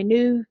 And I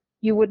knew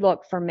you would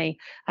look for me.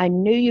 I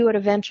knew you would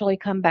eventually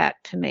come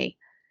back to me.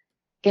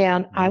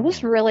 And I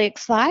was really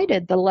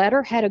excited. The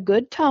letter had a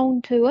good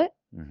tone to it.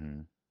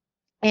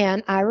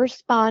 And I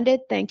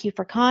responded, thank you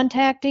for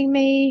contacting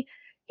me,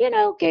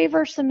 gave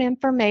her some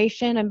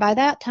information. And by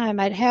that time,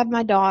 I'd have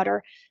my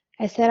daughter.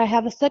 I said, I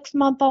have a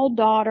 6-month-old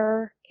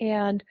daughter,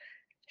 and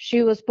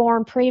she was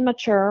born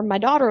premature. My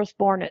daughter was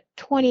born at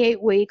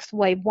 28 weeks,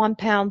 weighed 1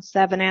 pound,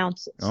 7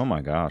 ounces. Oh,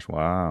 my gosh.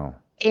 Wow.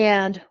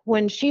 And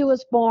when she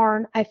was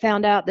born, I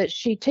found out that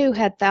she, too,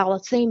 had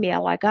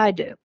thalassemia like I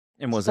do.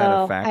 And was that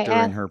a factor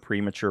in her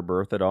premature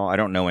birth at all? I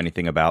don't know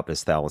anything about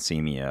this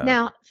thalassemia.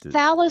 Now,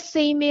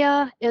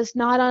 thalassemia is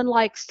not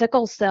unlike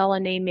sickle cell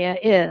anemia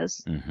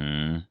is.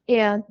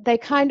 And they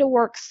kind of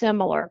work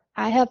similar.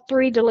 I have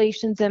 3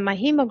 deletions in my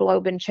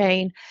hemoglobin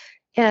chain,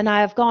 and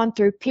I have gone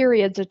through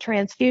periods of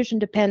transfusion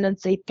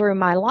dependency through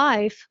my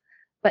life,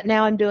 but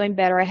now I'm doing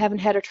better. I haven't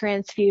had a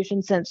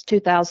transfusion since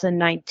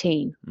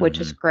 2019, which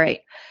is great.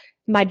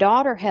 My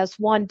daughter has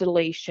 1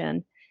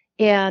 deletion.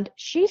 And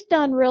she's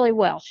done really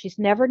well. She's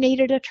never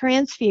needed a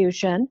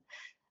transfusion.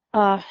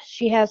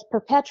 She has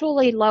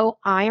perpetually low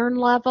iron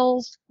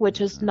levels,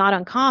 which is not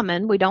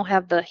uncommon. We don't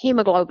have the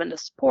hemoglobin to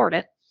support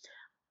it.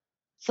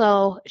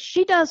 So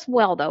she does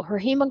well, though. Her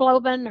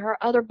hemoglobin, her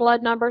other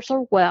blood numbers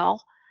are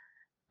well.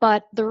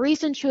 But the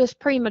reason she was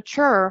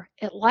premature,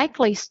 it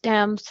likely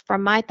stems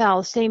from my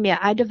thalassemia.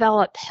 I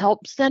developed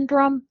HELLP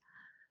syndrome,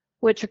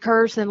 which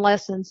occurs in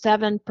less than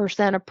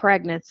 7% of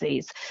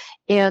pregnancies.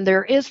 And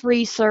there is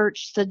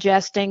research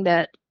suggesting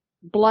that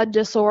blood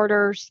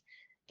disorders,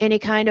 any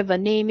kind of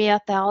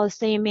anemia,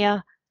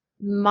 thalassemia,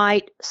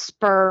 might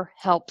spur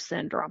HELLP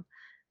syndrome.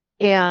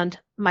 And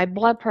my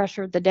blood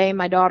pressure the day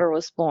my daughter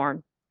was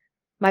born,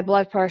 my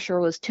blood pressure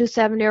was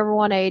 270 over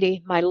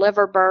 180, my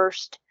liver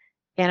burst,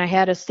 and I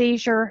had a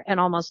seizure and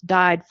almost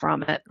died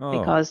from it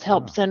because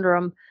HELLP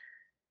syndrome,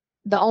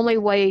 the only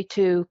way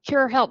to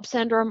cure HELLP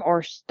syndrome,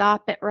 or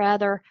stop it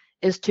rather,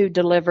 is to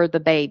deliver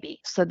the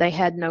baby. So they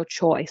had no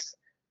choice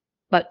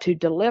but to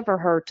deliver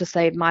her to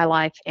save my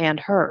life and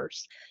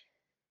hers.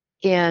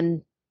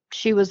 And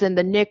she was in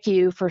the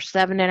NICU for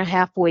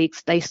 7.5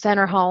 weeks. They sent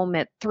her home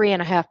at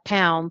 3.5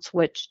 pounds,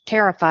 which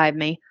terrified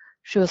me.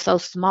 She was so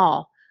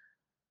small.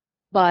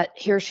 But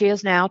here she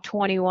is now,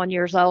 21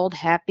 years old,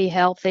 happy,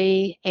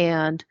 healthy,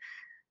 and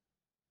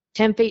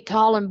 10 feet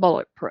tall and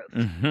bulletproof.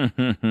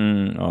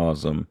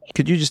 Awesome.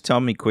 Could you just tell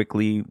me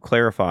quickly,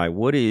 clarify,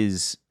 what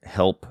is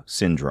HELLP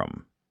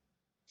syndrome?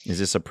 Is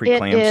this a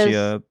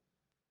preeclampsia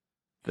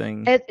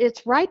thing?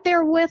 It's right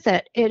there with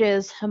it. It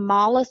is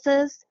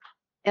hemolysis,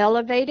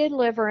 elevated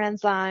liver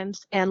enzymes,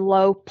 and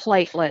low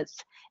platelets.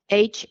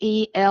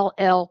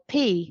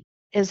 HELLP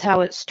is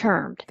how it's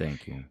termed.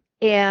 Thank you.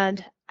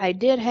 And I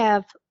did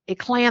have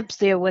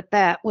eclampsia with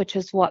that, which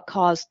is what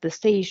caused the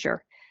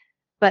seizure.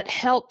 But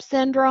HELLP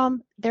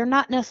syndrome, they're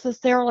not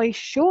necessarily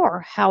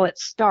sure how it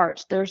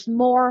starts. There's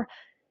more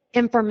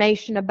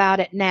information about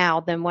it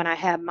now than when I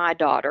had my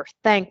daughter.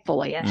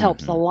 Thankfully, it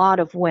helps a lot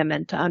of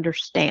women to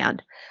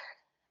understand.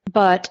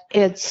 But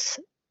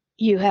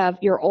you have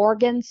your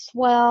organs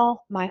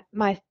swell.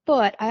 My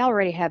foot, I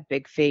already have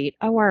big feet.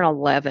 I wear an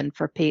 11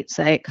 for Pete's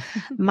sake.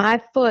 My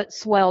foot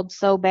swelled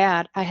so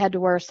bad, I had to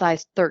wear a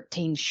size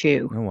 13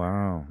 shoe. Oh,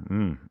 wow.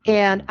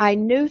 And I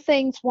knew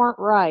things weren't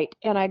right.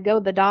 And I'd go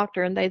to the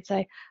doctor and they'd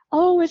say,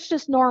 oh, it's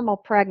just normal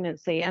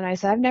pregnancy. And I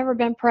said, I've never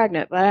been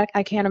pregnant, but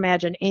I can't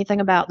imagine anything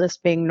about this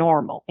being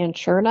normal. And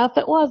sure enough,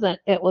 it wasn't.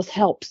 It was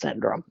HELLP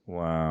syndrome.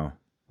 Wow.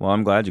 Well,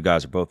 I'm glad you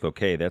guys are both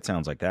okay. That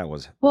sounds like that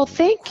was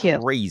thank you.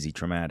 Crazy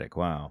traumatic.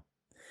 Wow.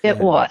 It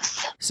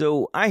was.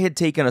 So I had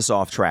taken us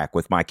off track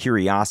with my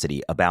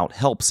curiosity about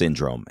HELLP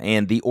syndrome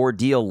and the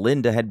ordeal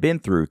Linda had been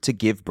through to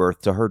give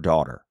birth to her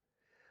daughter.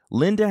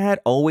 Linda had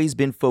always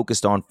been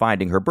focused on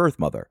finding her birth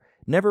mother,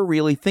 never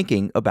really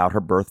thinking about her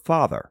birth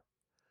father.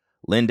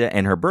 Linda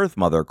and her birth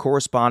mother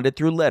corresponded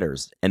through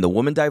letters, and the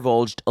woman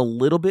divulged a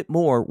little bit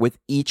more with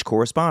each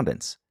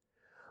correspondence.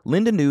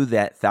 Linda knew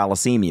that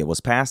thalassemia was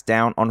passed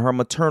down on her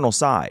maternal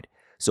side,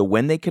 so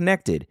when they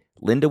connected,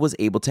 Linda was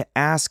able to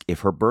ask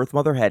if her birth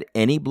mother had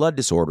any blood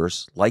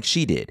disorders like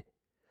she did.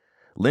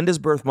 Linda's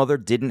birth mother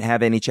didn't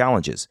have any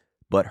challenges,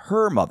 but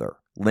her mother,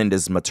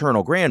 Linda's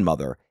maternal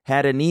grandmother,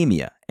 had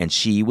anemia, and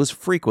she was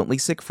frequently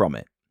sick from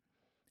it.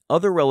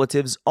 Other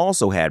relatives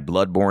also had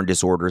blood-borne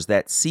disorders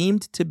that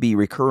seemed to be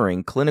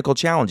recurring clinical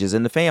challenges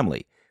in the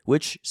family,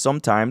 which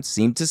sometimes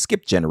seemed to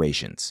skip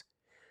generations.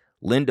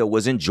 Linda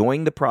was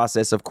enjoying the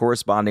process of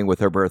corresponding with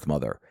her birth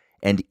mother,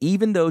 and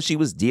even though she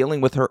was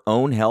dealing with her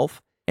own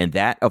health and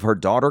that of her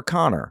daughter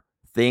Connor,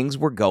 things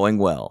were going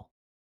well.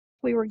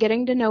 We were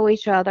getting to know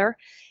each other,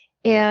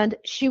 and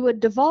she would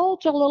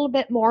divulge a little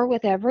bit more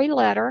with every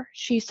letter.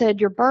 She said,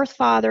 your birth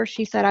father,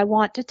 she said, I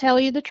want to tell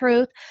you the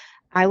truth.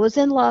 I was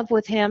in love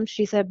with him,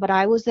 she said, but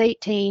I was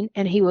 18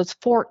 and he was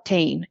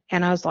 14.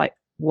 And I was like,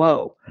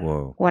 whoa.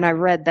 When I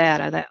read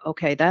that, I thought,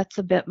 okay, that's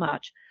a bit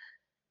much.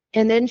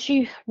 And then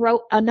she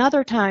wrote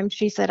another time,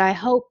 she said, I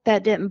hope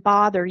that didn't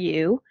bother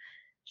you.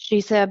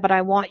 She said, but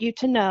I want you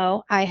to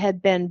know I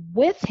had been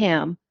with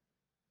him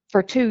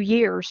for 2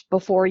 years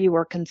before you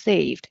were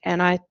conceived.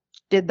 And I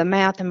did the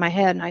math in my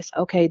head and I said,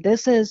 okay,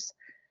 this is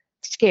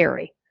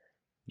scary.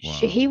 Wow.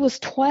 He was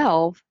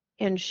 12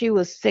 and she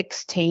was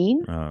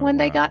 16 when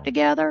they got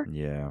together.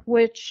 Yeah.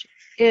 Which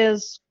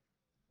is,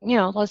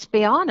 let's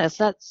be honest,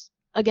 that's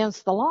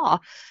against the law.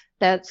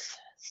 That's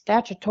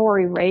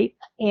statutory rape.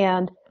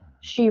 And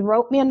she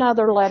wrote me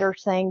another letter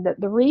saying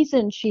that the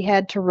reason she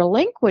had to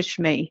relinquish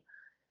me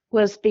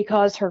was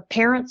because her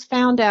parents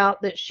found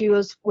out that she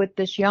was with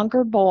this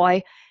younger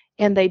boy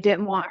and they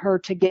didn't want her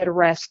to get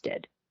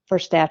arrested for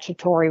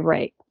statutory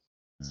rape.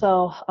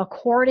 So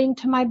according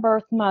to my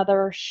birth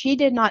mother, she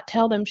did not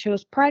tell them she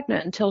was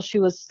pregnant until she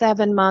was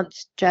 7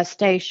 months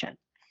gestation.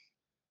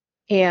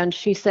 And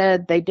she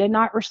said they did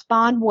not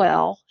respond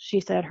well. She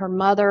said her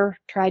mother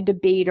tried to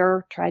beat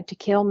her, tried to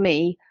kill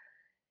me.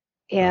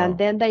 And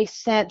then they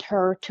sent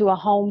her to a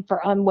home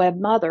for unwed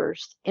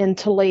mothers in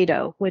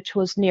Toledo, which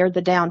was near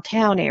the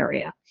downtown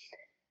area.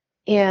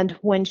 And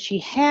when she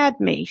had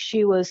me,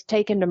 she was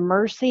taken to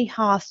Mercy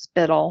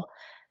Hospital.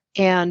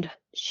 And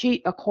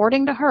she,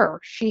 according to her,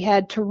 she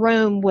had to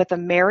room with a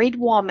married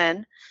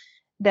woman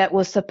that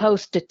was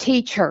supposed to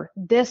teach her,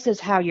 this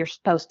is how you're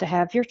supposed to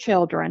have your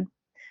children.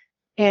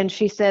 And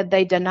she said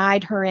they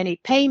denied her any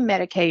pain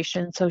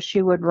medication so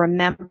she would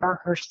remember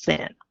her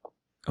sin.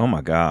 Oh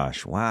my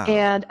gosh. Wow.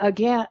 And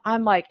again,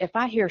 I'm like, if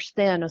I hear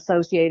sin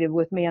associated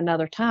with me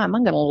another time,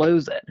 I'm going to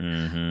lose it.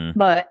 Mm-hmm.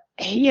 But,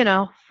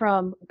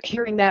 from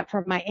hearing that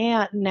from my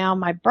aunt and now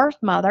my birth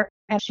mother,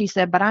 and she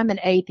said, but I'm an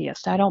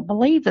atheist. I don't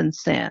believe in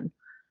sin.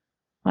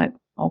 Like,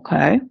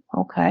 okay.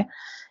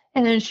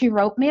 And then she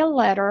wrote me a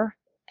letter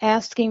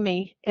asking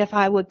me if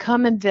I would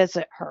come and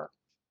visit her.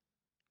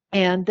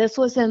 And this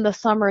was in the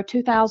summer of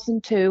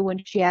 2002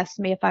 when she asked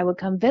me if I would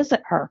come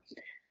visit her.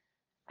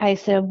 I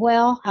said,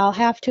 well, I'll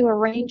have to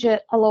arrange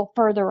it a little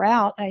further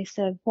out. I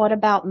said, what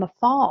about in the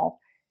fall?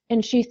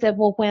 And she said,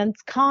 well,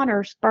 when's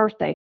Connor's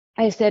birthday?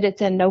 I said,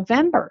 it's in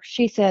November.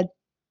 She said,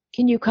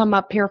 can you come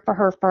up here for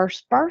her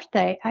first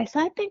birthday? I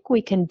said, I think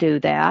we can do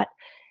that.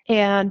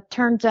 And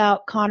turns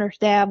out Connor's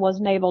dad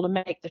wasn't able to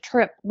make the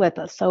trip with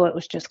us. So it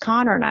was just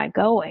Connor and I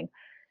going.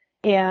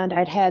 And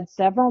I'd had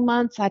several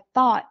months, I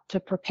thought, to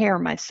prepare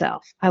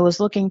myself. I was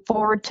looking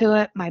forward to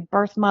it. My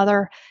birth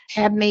mother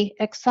had me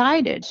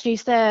excited. She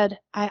said,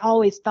 I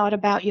always thought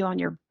about you on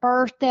your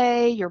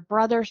birthday. Your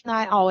brothers and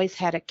I always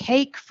had a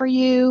cake for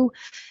you.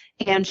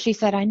 And she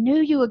said, I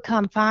knew you would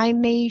come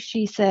find me.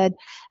 She said,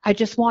 I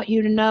just want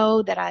you to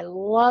know that I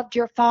loved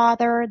your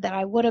father, that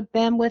I would have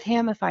been with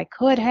him if I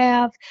could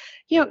have.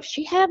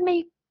 She had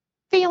me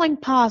feeling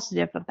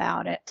positive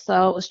about it.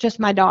 So it was just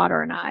my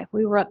daughter and I.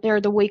 We were up there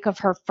the week of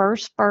her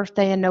first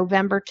birthday in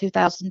November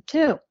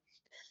 2002.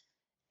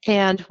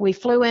 And we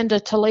flew into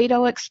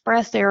Toledo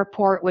Express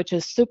Airport, which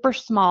is super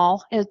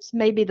small. It's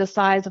maybe the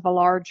size of a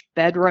large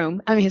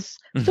bedroom. I mean, it's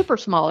super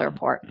small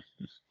airport.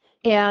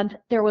 And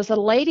there was a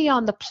lady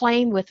on the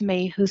plane with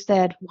me who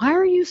said, why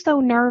are you so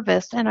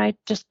nervous? And I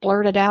just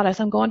blurted out, as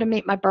I'm going to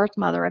meet my birth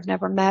mother. I've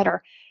never met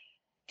her.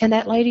 And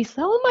that lady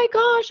said, oh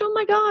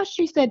my gosh.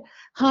 She said,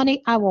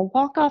 honey, I will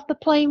walk off the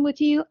plane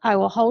with you. I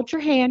will hold your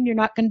hand. You're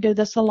not going to do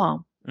this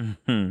alone.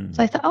 Mm-hmm.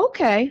 So I said,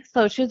 okay.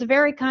 So she was a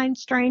very kind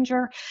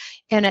stranger.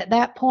 And at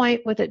that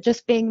point, with it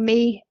just being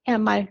me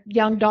and my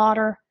young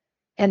daughter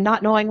and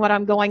not knowing what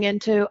I'm going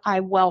into, I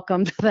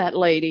welcomed that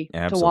lady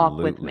to walk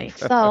with me.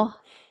 So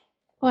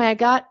when I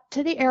got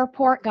to the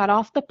airport, got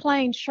off the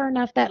plane, sure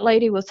enough, that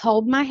lady was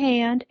holding my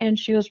hand and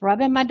she was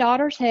rubbing my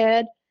daughter's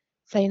head,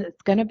 saying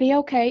it's going to be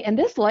okay. And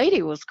this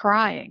lady was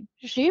crying.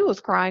 She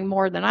was crying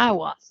more than I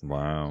was.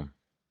 Wow.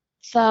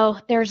 So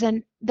there's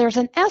an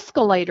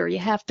escalator. You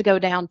have to go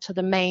down to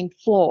the main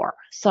floor.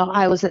 So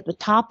I was at the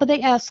top of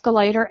the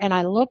escalator and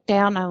I looked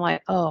down and I'm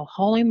like, oh,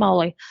 holy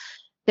moly.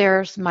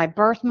 There's my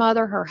birth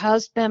mother, her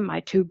husband, my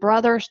two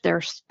brothers, their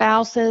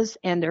spouses,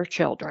 and their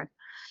children.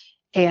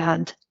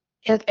 And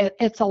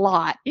it's a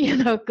lot,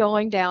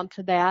 going down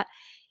to that.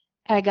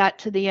 I got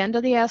to the end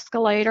of the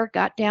escalator,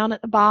 got down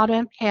at the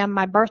bottom, and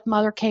my birth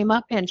mother came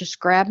up and just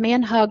grabbed me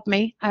and hugged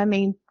me. I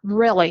mean,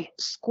 really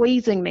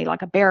squeezing me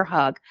like a bear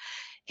hug.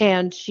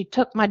 And she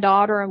took my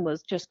daughter and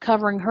was just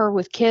covering her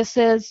with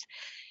kisses.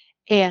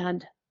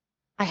 And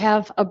I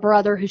have a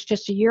brother who's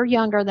just a year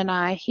younger than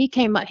I. He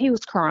came up, he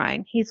was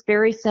crying. He's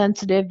very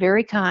sensitive,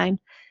 very kind.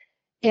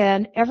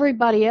 And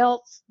everybody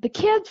else, the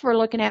kids were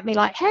looking at me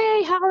like,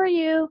 hey, how are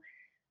you?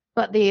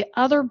 But the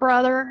other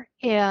brother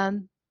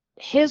and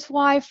his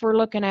wife were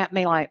looking at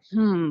me like,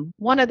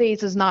 one of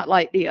these is not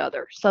like the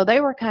other. So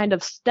they were kind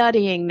of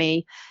studying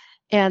me.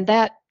 And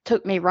that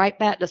took me right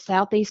back to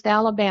Southeast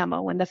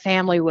Alabama when the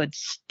family would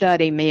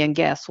study me and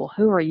guess, well,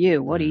 who are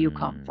you? What do you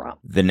come from?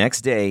 The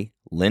next day,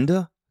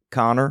 Linda,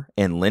 Connor,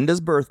 and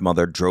Linda's birth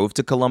mother drove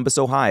to Columbus,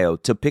 Ohio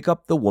to pick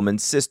up the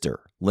woman's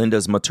sister,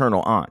 Linda's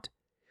maternal aunt.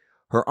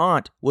 Her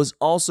aunt was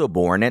also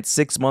born at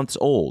 6 months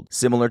old,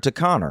 similar to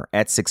Connor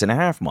at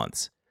 6.5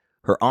 months.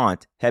 Her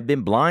aunt had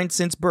been blind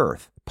since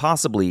birth,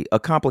 possibly a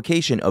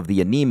complication of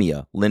the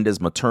anemia Linda's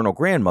maternal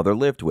grandmother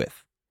lived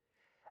with.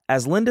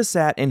 As Linda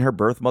sat in her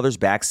birth mother's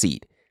back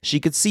seat, she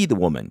could see the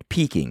woman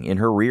peeking in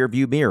her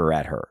rearview mirror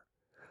at her.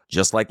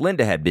 Just like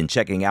Linda had been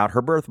checking out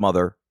her birth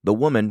mother, the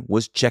woman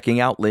was checking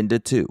out Linda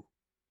too.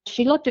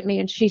 She looked at me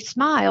and she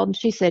smiled and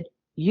she said,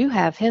 you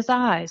have his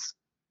eyes.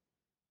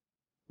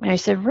 And I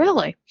said,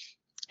 really?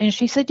 And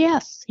she said,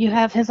 yes, you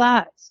have his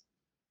eyes.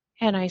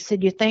 And I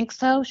said, you think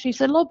so? She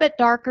said, a little bit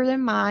darker than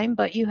mine,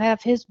 but you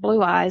have his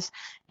blue eyes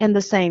and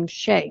the same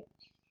shape.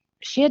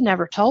 She had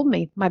never told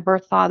me my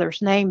birth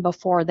father's name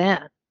before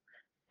then.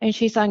 And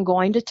she said, I'm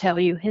going to tell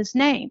you his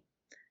name.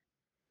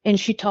 And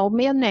she told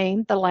me a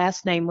name. The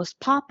last name was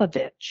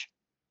Popovich.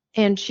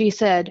 And she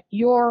said,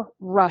 you're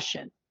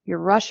Russian. You're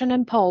Russian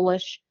and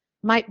Polish.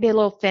 Might be a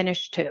little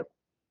Finnish too,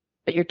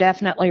 but you're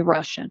definitely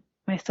Russian.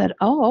 I said,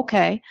 oh,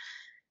 okay.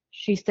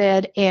 She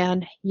said,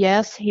 and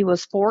yes, he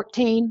was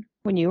 14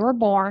 when you were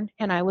born,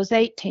 and I was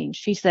 18.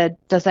 She said,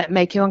 does that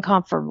make you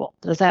uncomfortable?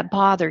 Does that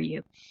bother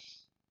you?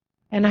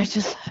 And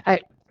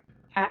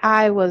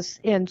I was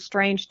in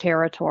strange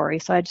territory.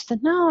 So I just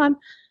said, no,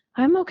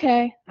 I'm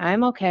okay.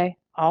 I'm okay.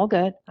 All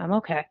good. I'm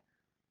okay.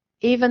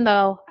 Even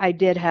though I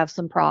did have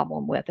some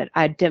problem with it.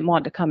 I didn't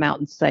want to come out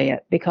and say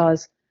it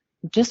because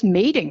just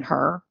meeting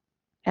her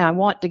and I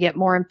want to get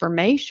more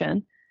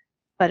information.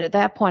 But at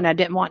that point, I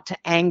didn't want to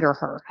anger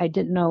her. I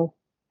didn't know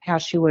how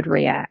she would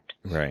react.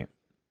 Right.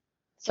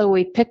 So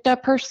we picked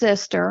up her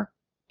sister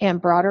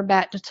and brought her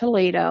back to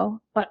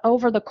Toledo. But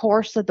over the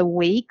course of the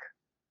week,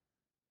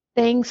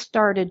 things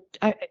started,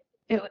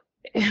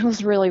 it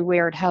was really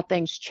weird how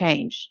things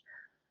changed.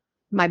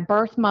 My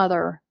birth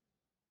mother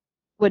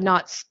would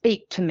not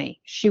speak to me.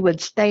 She would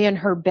stay in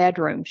her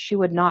bedroom. She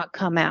would not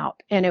come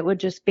out. And it would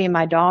just be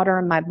my daughter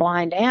and my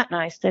blind aunt and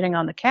I sitting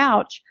on the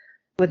couch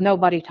with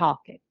nobody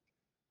talking.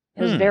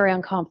 It was very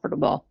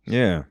uncomfortable.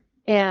 Yeah.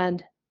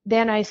 And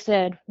then I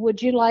said,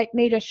 would you like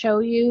me to show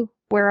you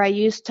where I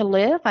used to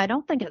live? I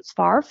don't think it's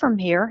far from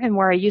here and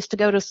where I used to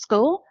go to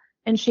school.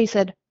 And she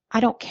said, I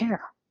don't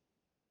care.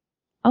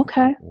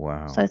 Okay.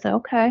 Wow. So I said,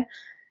 okay.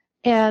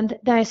 And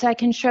then I said, I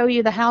can show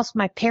you the house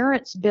my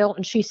parents built.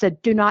 And she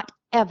said, do not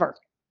ever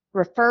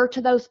refer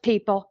to those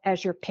people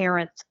as your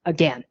parents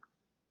again.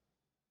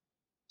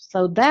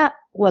 So that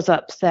was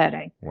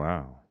upsetting.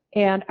 Wow.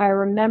 And I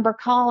remember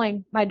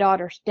calling my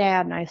daughter's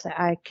dad and I said,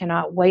 I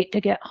cannot wait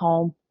to get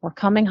home. We're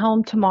coming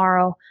home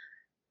tomorrow.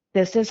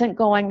 This isn't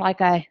going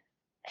like I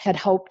had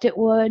hoped it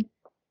would.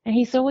 And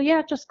he said, well,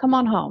 yeah, just come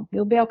on home.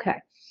 You'll be okay.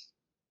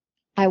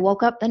 I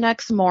woke up the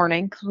next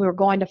morning because we were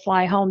going to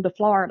fly home to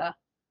Florida.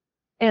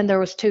 And there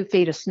was 2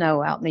 feet of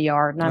snow out in the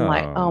yard. And I'm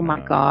like, oh my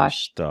no,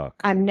 gosh, stuck.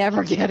 I'm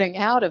never getting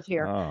out of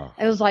here. Oh.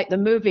 It was like the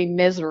movie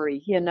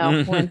Misery, when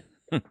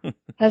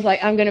I was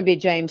like, I'm going to be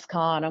James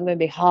Caan. I'm going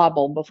to be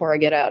hobbled before I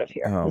get out of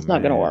here. Oh, It's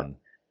not going to work. man.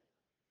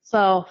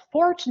 So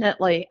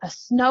fortunately, a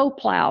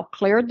snowplow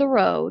cleared the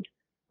road.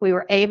 We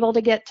were able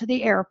to get to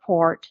the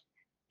airport,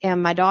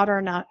 and my daughter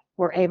and I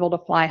were able to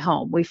fly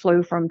home. We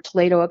flew from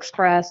Toledo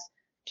Express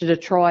to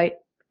Detroit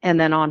and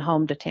then on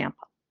home to Tampa.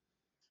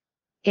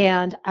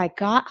 And I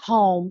got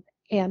home,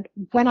 and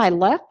when I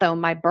left, though,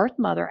 my birth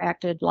mother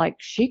acted like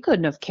she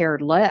couldn't have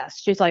cared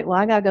less. She's like, well,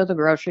 I got to go to the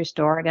grocery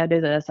store. I got to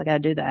do this. I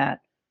got to do that.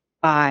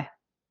 Bye.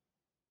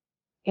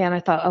 And I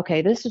thought,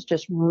 okay, this is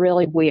just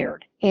really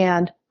weird.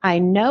 And I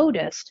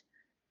noticed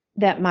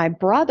that my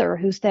brother,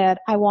 who said,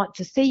 I want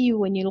to see you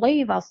when you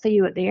leave, I'll see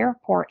you at the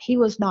airport, he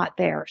was not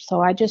there.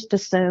 So I just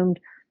assumed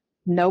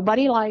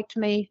nobody liked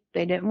me.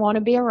 They didn't want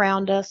to be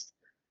around us.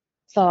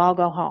 So I'll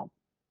go home.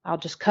 I'll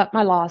just cut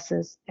my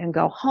losses and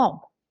go home.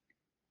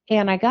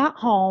 And I got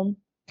home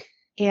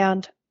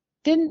and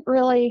didn't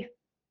really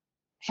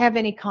have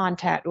any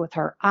contact with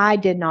her. I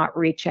did not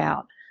reach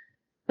out.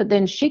 But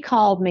then she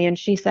called me and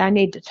she said, I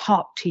need to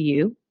talk to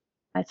you.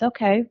 I said,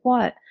 okay,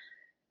 what?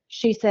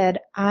 She said,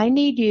 I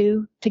need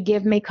you to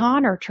give me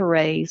Connor to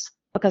raise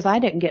because I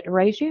didn't get to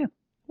raise you.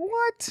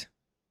 What?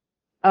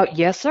 Oh,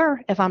 yes,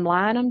 sir. If I'm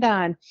lying, I'm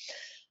dying.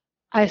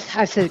 I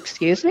said,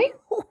 excuse me?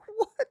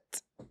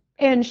 What?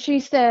 And she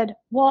said,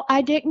 well,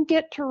 I didn't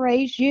get to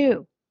raise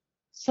you.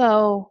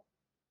 So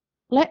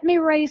let me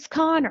raise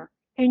Connor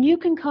and you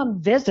can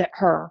come visit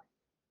her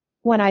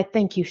when I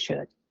think you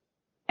should.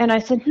 And I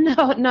said,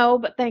 no,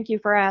 but thank you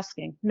for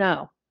asking.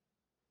 No.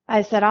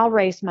 I said, I'll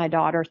raise my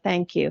daughter.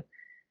 Thank you.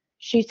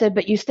 She said,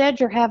 but you said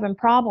you're having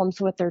problems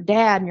with her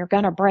dad and you're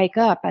going to break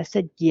up. I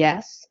said,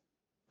 yes,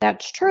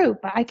 that's true,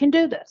 but I can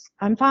do this.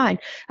 I'm fine.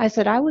 I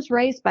said, I was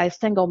raised by a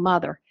single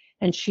mother.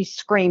 And she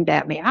screamed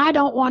at me, I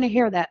don't want to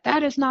hear that.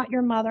 That is not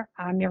your mother.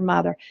 I'm your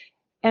mother.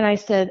 And I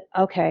said,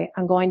 okay,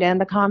 I'm going to end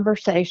the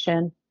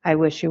conversation. I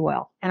wish you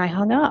well. And I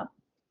hung up.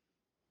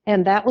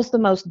 And that was the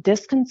most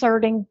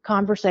disconcerting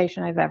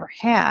conversation I've ever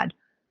had.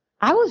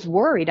 I was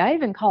worried. I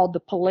even called the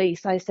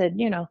police. I said,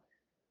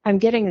 I'm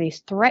getting these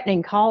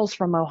threatening calls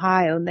from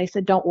Ohio. And they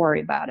said, don't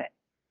worry about it.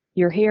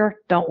 You're here.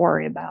 Don't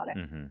worry about it.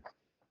 Mm-hmm.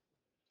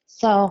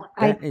 So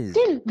I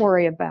didn't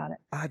worry about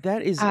it.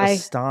 That is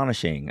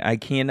astonishing. I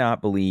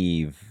cannot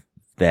believe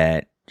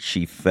that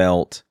she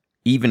felt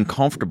even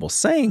comfortable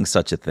saying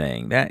such a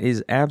thing. That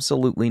is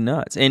absolutely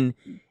nuts. And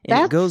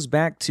it goes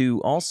back to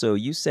also,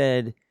 you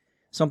said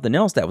something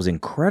else that was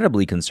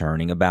incredibly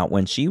concerning about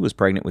when she was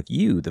pregnant with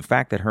you. The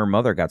fact that her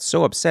mother got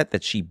so upset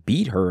that she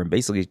beat her and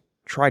basically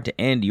tried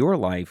to end your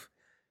life.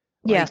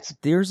 Yes.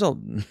 There's a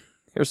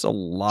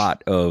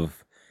lot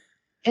of...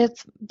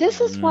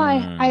 This is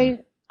why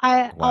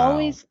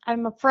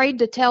I'm afraid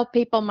to tell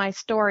people my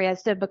story. I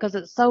said, because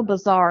it's so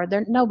bizarre.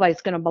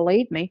 Nobody's going to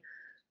believe me.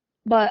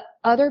 But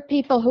other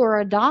people who are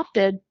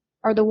adopted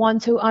are the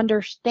ones who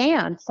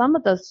understand some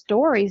of the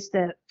stories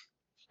that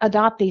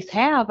adoptees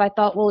have. I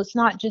thought, well, it's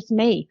not just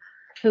me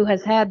who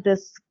has had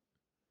this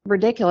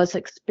ridiculous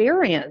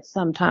experience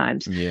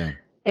sometimes. Yeah.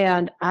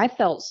 And I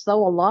felt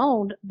so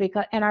alone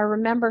and I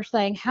remember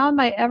saying, how am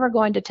I ever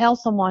going to tell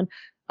someone,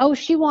 oh,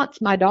 she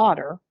wants my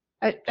daughter?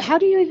 How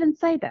do you even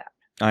say that?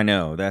 I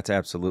know, that's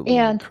absolutely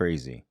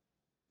crazy.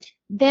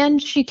 Then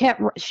she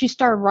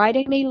started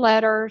writing me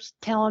letters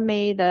telling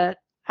me that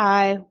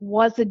I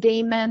was a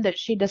demon, that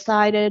she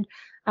decided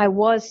I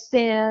was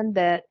sin,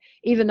 that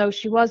even though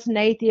she was an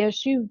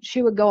atheist,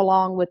 she would go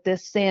along with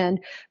this sin,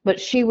 but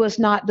she was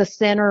not the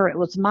sinner. It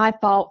was my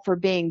fault for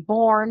being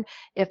born.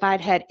 If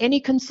I'd had any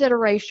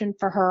consideration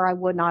for her, I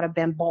would not have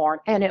been born.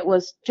 And it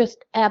was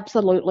just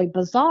absolutely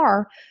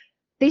bizarre.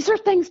 These are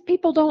things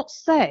people don't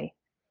say.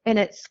 And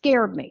it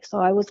scared me. So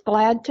I was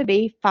glad to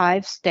be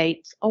 5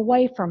 states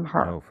away from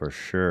her. Oh, for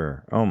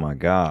sure. Oh, my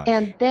gosh.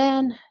 And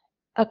then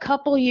a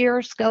couple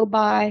years go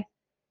by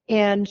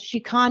and she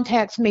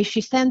contacts me.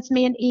 She sends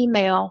me an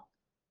email.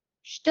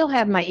 Still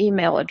have my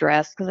email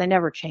address because I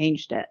never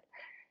changed it.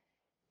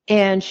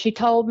 And she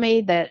told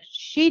me that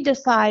she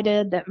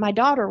decided that my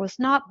daughter was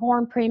not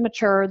born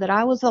premature, that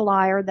I was a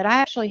liar, that I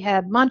actually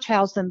had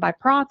Munchausen by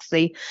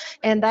proxy,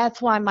 and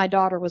that's why my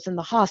daughter was in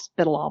the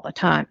hospital all the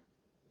time.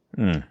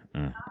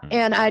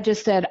 And I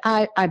just said,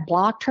 I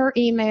blocked her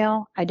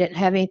email. I didn't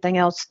have anything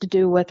else to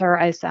do with her.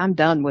 I said, I'm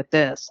done with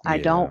this. I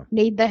don't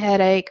need the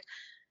headache.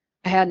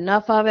 I had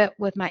enough of it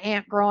with my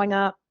aunt growing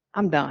up.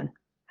 I'm done.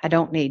 I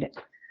don't need it.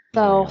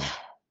 So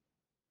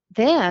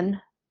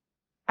then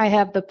I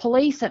have the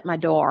police at my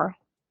door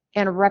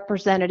and a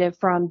representative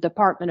from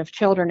Department of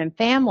Children and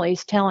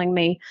Families telling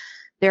me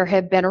there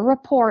had been a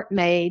report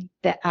made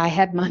that I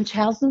had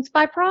Munchausen's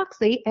by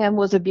proxy and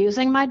was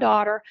abusing my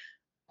daughter,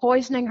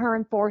 poisoning her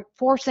and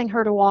forcing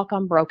her to walk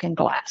on broken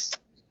glass.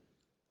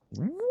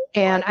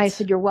 And I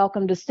said, you're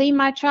welcome to see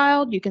my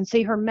child. You can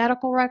see her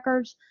medical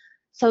records.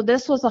 So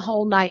this was a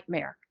whole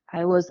nightmare.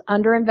 I was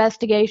under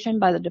investigation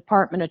by the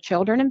Department of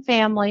Children and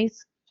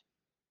Families.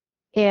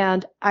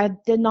 And I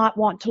did not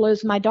want to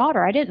lose my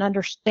daughter. I didn't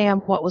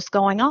understand what was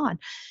going on.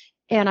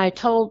 And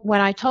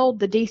when I told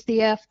the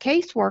DCF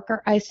caseworker,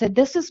 I said,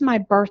 this is my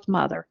birth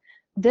mother.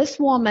 This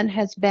woman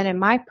has been in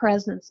my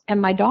presence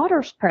and my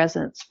daughter's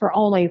presence for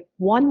only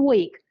 1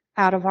 week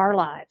out of our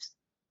lives.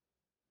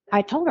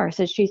 I told her, I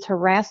said, she's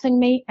harassing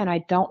me and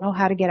I don't know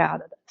how to get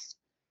out of this.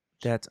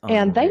 That's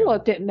and they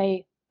looked at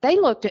me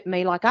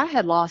like I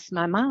had lost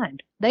my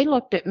mind. They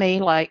looked at me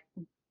like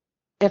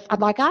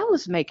I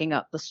was making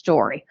up the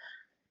story,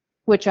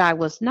 which I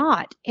was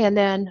not. And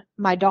then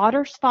my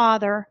daughter's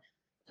father,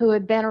 who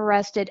had been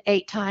arrested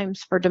 8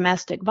 times for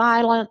domestic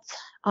violence,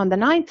 on the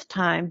 9th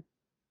time,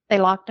 they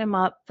locked him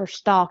up for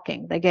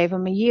stalking. They gave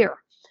him a year.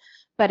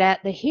 But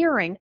at the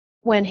hearing,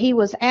 when he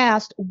was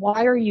asked,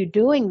 why are you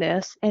doing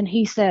this? And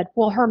he said,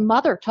 well, her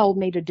mother told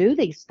me to do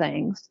these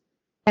things.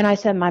 And I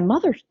said, my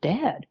mother's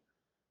dead.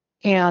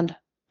 And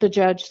the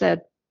judge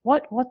said,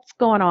 what's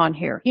going on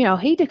here? You know,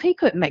 he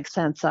couldn't make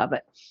sense of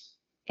it.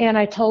 And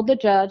I told the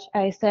judge,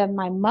 I said,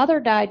 my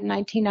mother died in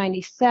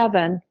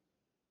 1997.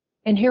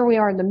 And here we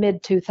are in the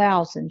mid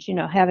 2000s, you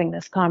know, having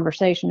this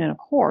conversation in a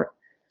court.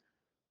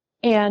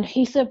 And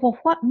he said, well,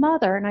 what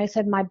mother? And I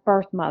said, my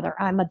birth mother.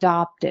 I'm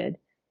adopted.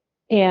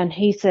 And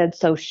he said,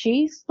 so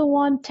she's the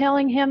one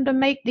telling him to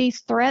make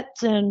these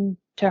threats and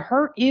to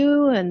hurt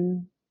you?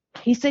 And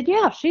he said,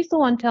 yeah, she's the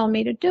one telling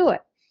me to do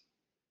it.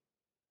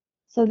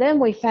 So then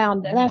we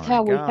found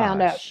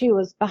out she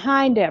was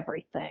behind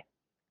everything.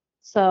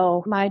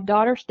 So my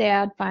daughter's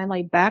dad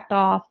finally backed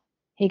off.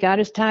 He got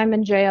his time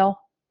in jail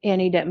and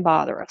he didn't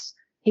bother us.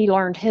 He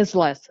learned his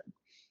lesson.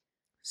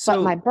 So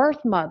but my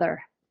birth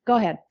mother, go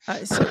ahead.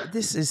 So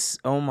this is,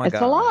 oh my gosh.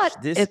 It's a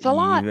lot. It's a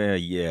lot.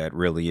 Yeah, it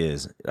really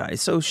is.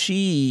 So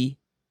she,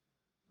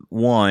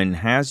 one,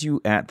 has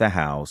you at the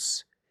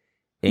house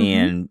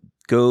and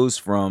goes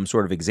from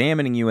sort of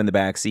examining you in the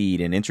back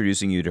seat and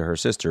introducing you to her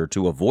sister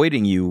to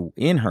avoiding you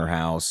in her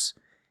house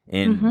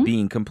and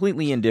being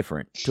completely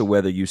indifferent to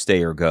whether you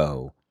stay or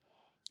go.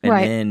 And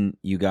then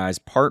you guys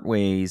part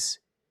ways.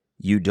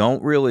 You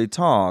don't really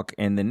talk.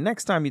 And the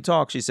next time you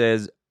talk, she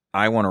says,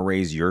 I want to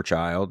raise your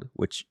child,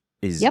 which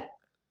is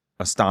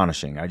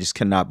astonishing. I just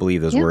cannot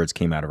believe those words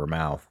came out of her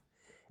mouth.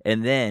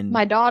 And then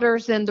my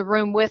daughter's in the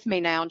room with me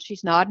now, and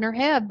she's nodding her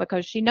head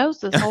because she knows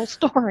this whole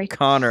story.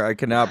 Connor, I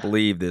cannot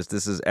believe this.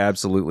 This is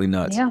absolutely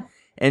nuts. Yeah.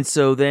 And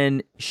so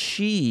then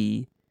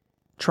she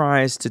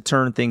tries to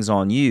turn things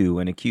on you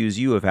and accuse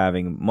you of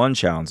having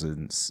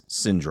Munchausen's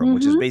syndrome,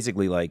 which is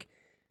basically like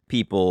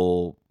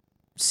people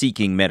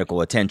seeking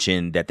medical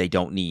attention that they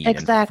don't need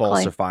and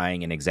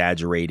falsifying and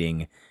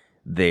exaggerating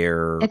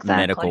their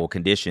medical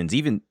conditions.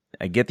 Even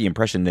I get the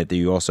impression that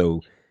you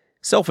also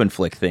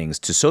self-inflict things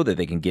so that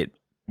they can get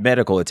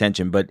medical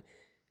attention, but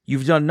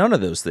you've done none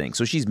of those things.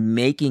 So she's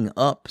making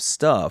up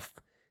stuff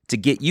to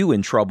get you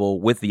in trouble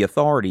with the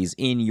authorities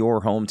in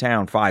your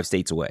hometown 5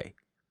 states away.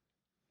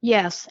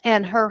 Yes,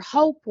 and her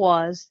hope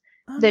was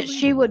that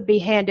she would be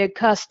handed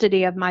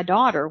custody of my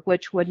daughter,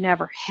 which would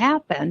never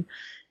happen.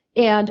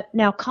 And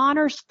now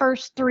Connor's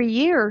first 3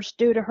 years,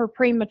 due to her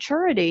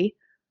prematurity,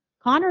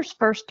 Connor's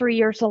first 3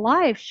 years of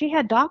life, she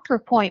had doctor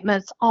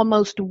appointments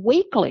almost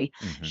weekly.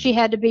 She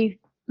had to be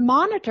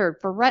monitored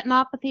for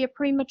retinopathy of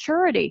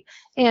prematurity,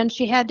 and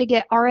she had to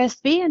get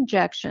RSV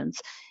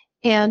injections,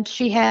 and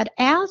she had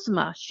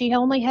asthma. She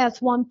only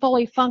has one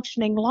fully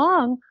functioning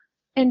lung,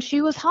 and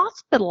she was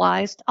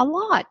hospitalized a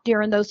lot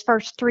during those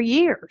first 3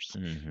 years.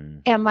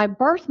 And my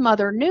birth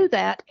mother knew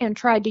that and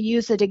tried to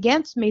use it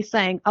against me,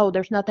 saying, oh,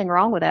 there's nothing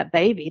wrong with that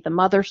baby. The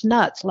mother's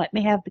nuts. Let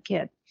me have the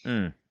kid.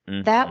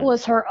 That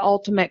was her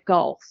ultimate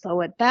goal.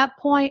 So at that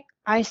point,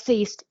 I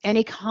ceased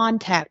any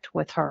contact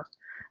with her.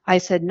 I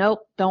said,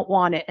 nope, don't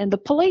want it. And the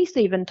police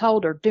even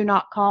told her, do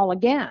not call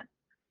again.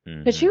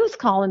 Because she was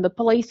calling the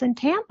police in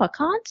Tampa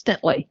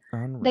constantly.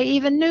 They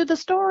even knew the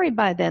story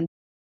by then.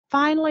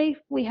 Finally,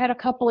 we had a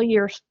couple of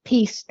years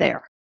peace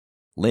there.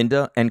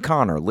 Linda and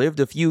Connor lived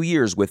a few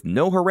years with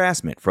no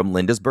harassment from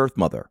Linda's birth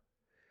mother.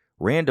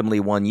 Randomly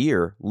one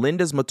year,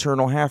 Linda's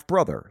maternal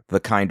half-brother, the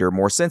kinder,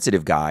 more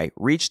sensitive guy,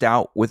 reached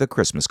out with a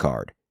Christmas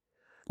card.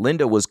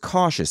 Linda was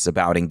cautious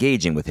about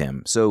engaging with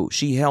him, so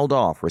she held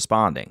off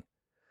responding.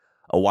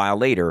 A while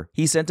later,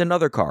 he sent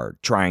another card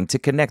trying to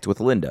connect with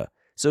Linda,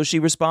 so she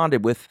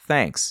responded with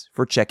thanks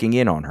for checking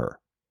in on her.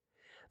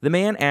 The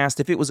man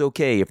asked if it was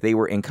okay if they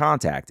were in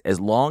contact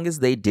as long as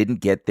they didn't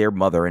get their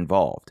mother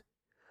involved.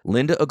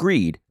 Linda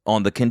agreed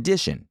on the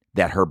condition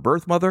that her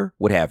birth mother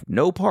would have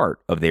no part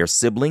of their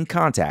sibling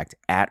contact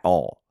at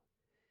all.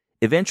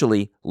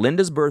 Eventually,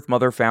 Linda's birth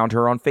mother found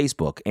her on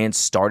Facebook and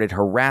started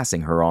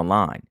harassing her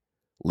online.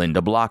 Linda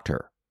blocked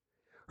her.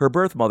 Her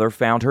birth mother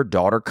found her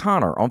daughter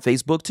Connor on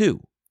Facebook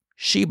too.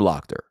 She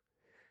blocked her.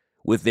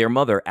 With their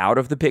mother out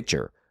of the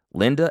picture,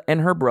 Linda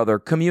and her brother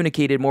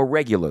communicated more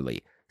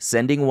regularly,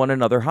 sending one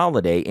another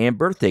holiday and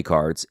birthday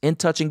cards and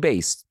touching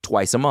base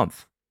twice a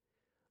month.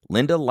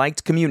 Linda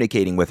liked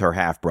communicating with her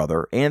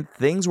half-brother, and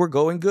things were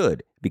going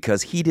good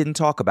because he didn't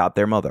talk about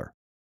their mother.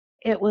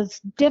 It was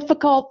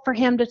difficult for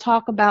him to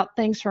talk about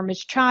things from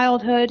his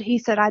childhood. He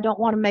said, I don't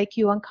want to make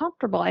you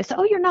uncomfortable. I said,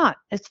 oh, you're not.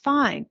 It's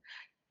fine.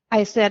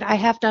 I said, I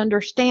have to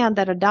understand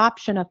that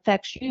adoption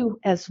affects you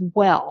as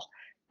well.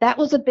 That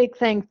was a big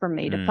thing for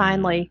me to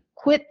finally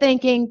quit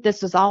thinking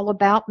this is all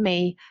about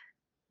me,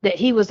 that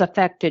he was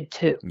affected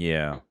too.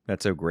 Yeah,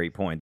 that's a great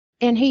point.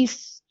 And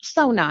he's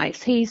so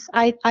nice.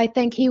 I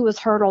think he was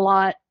hurt a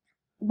lot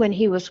when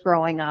he was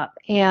growing up.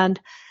 And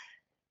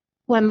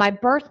when my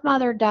birth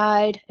mother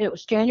died, it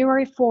was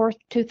January 4th,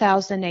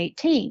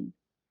 2018.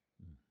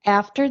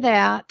 After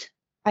that,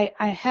 I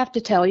have to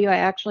tell you, I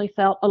actually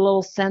felt a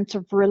little sense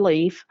of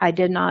relief. I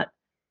didn't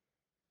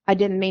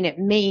mean it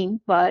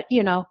mean, but,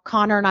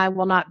 Connor and I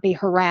will not be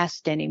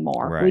harassed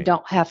anymore. Right. We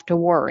don't have to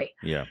worry.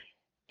 Yeah.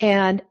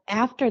 And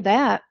after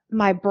that,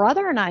 my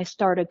brother and I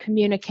started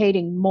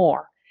communicating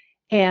more.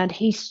 And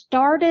he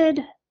started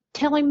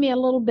telling me a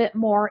little bit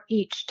more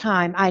each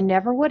time. I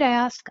never would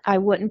ask. I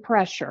wouldn't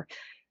pressure.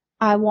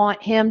 I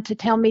want him to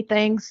tell me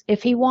things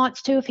if he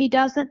wants to. If he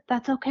doesn't,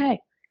 that's okay.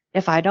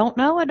 If I don't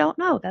know, I don't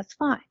know. That's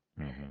fine.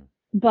 Mm-hmm.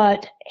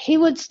 But he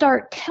would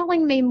start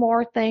telling me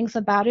more things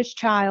about his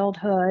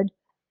childhood.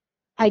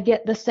 I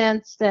get the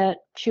sense that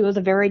she was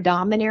a very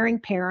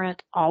domineering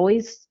parent,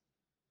 always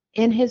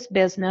in his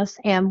business.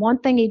 And one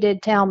thing he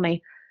did tell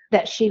me,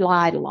 that she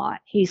lied a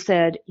lot. He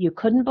said, you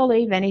couldn't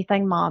believe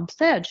anything Mom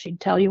said. She'd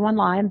tell you one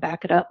lie and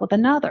back it up with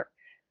another.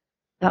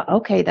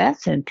 Okay,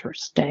 that's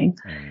interesting.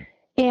 Mm-hmm.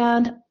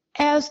 And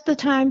as the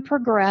time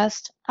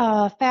progressed,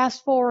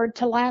 fast forward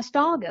to last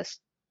August,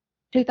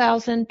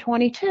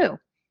 2022,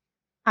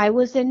 I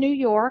was in New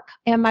York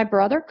and my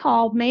brother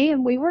called me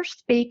and we were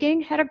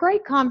speaking, had a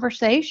great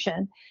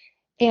conversation.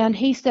 And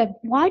he said,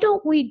 why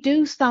don't we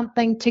do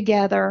something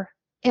together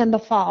in the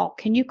fall?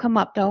 Can you come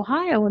up to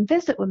Ohio and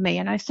visit with me?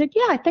 And I said,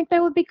 yeah, I think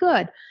that would be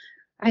good.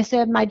 I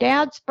said, my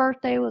dad's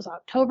birthday was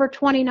October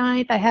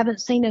 29th. I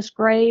haven't seen his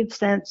grave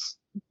since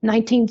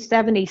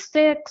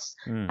 1976.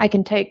 I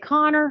can take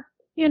Connor,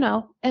 and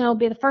it'll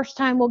be the first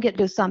time we'll get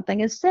to do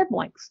something as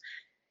siblings.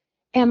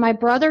 And my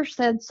brother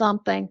said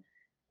something,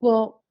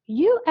 well,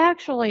 you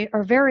actually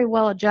are very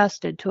well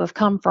adjusted to have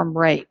come from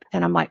rape.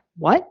 And I'm like,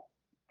 what?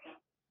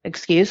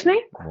 Excuse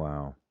me?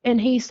 Wow. And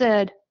he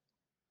said,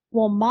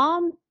 well,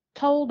 Mom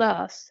told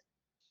us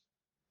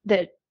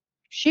that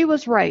she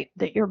was raped,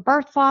 that your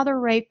birth father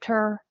raped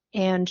her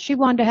and she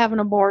wanted to have an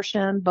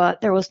abortion,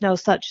 but there was no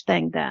such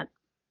thing then.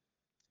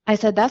 I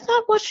said, that's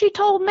not what she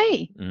told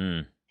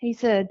me. He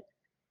said,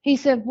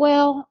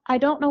 well, I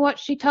don't know what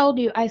she told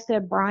you. I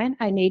said, Brian,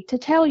 I need to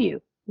tell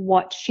you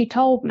what she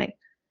told me.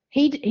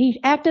 He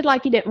acted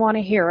like he didn't want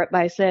to hear it,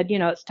 but I said,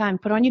 it's time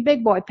to put on your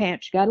big boy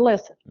pants. You got to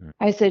listen.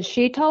 I said,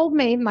 she told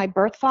me my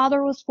birth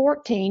father was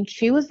 14,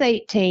 she was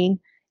 18,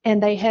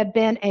 and they had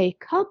been a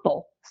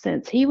couple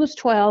since he was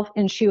 12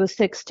 and she was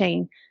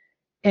 16.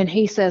 And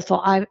he says,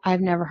 well,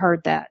 I've never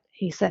heard that.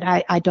 He said,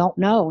 I don't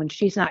know. And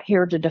she's not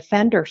here to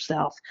defend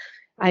herself.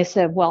 I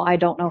said, well, I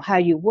don't know how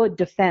you would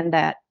defend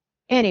that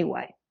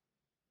anyway.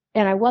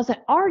 And I wasn't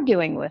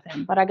arguing with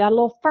him, but I got a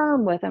little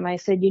firm with him. I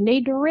said, you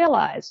need to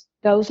realize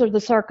those are the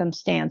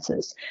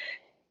circumstances.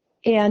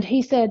 And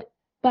he said,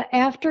 but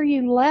after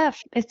you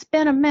left, it's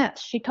been a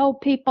mess. She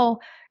told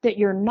people that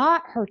you're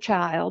not her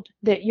child,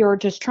 that you're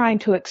just trying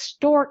to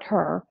extort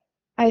her.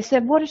 I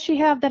said, what does she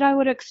have that I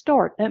would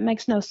extort? That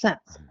makes no sense.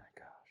 Oh my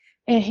gosh.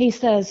 And he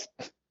says,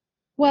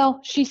 well,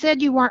 she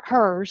said you weren't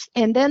hers.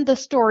 And then the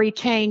story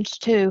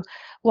changed to,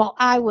 well,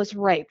 I was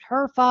raped.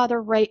 Her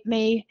father raped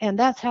me, and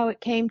that's how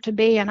it came to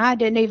be, and I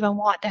didn't even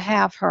want to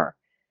have her.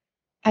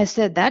 I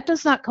said, that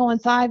does not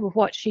coincide with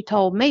what she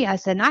told me. I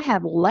said, and I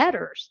have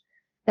letters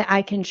that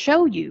I can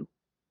show you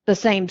the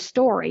same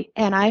story.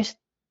 And I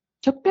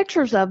took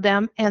pictures of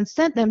them and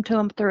sent them to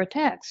him through a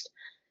text.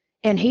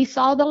 And he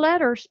saw the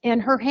letters in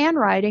her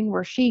handwriting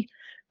where she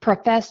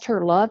professed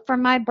her love for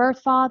my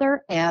birth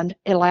father and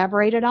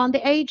elaborated on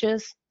the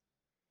ages.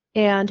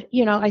 And,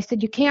 I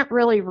said, you can't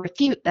really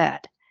refute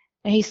that.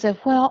 And he said,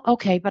 well,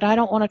 okay, but I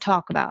don't want to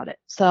talk about it.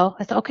 So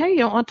I said, okay, you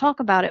don't want to talk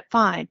about it,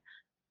 fine.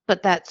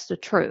 But that's the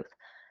truth.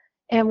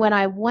 And when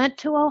I went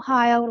to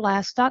Ohio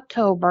last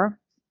October,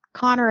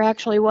 Connor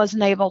actually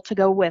wasn't able to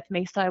go with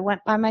me, so I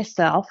went by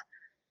myself.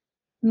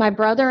 My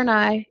brother and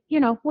I,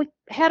 we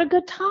had a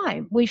good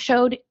time. He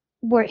showed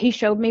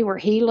me where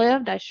he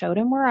lived. I showed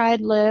him where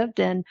I'd lived,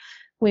 and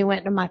we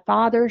went to my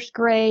father's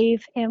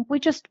grave, and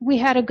we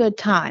had a good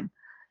time.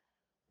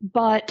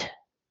 But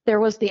there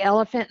was the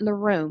elephant in the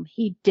room.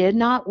 He did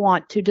not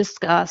want to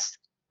discuss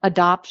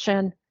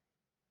adoption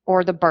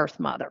or the birth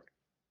mother.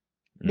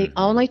 The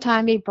only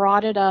time he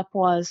brought it up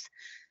was,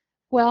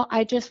 well,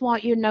 I just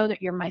want you to know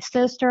that you're my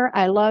sister.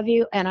 I love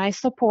you and I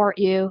support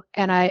you.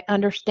 And I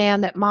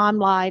understand that Mom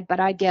lied, but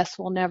I guess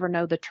we'll never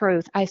know the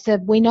truth. I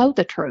said, we know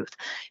the truth.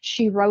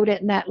 She wrote it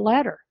in that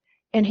letter.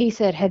 And he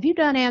said, have you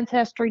done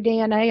Ancestry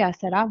DNA? I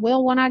said, I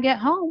will when I get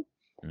home.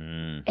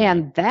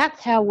 And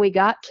that's how we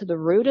got to the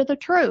root of the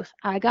truth.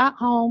 I got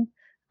home,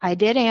 I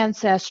did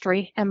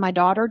Ancestry, and my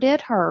daughter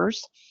did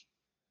hers.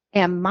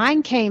 And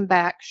mine came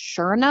back,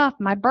 sure enough,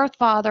 my birth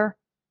father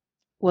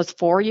was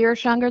 4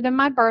 years younger than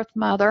my birth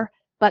mother,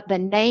 but the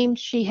name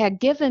she had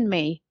given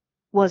me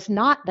was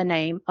not the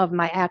name of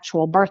my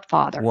actual birth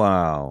father.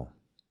 Wow.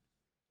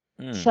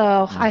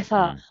 So I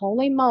thought,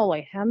 holy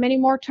moly, how many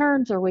more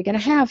turns are we going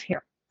to have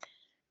here?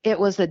 It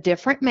was a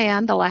different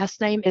man. The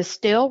last name is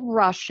still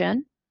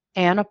Russian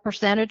and a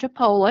percentage of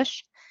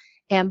Polish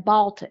and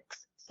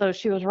Baltics. So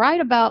she was right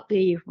about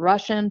the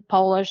Russian,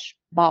 Polish,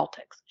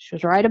 Baltics. She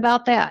was right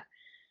about that.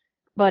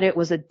 But it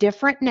was a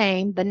different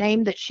name. The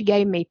name that she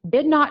gave me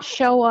did not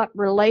show up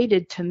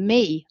related to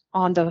me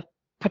on the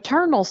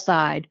paternal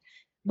side,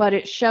 but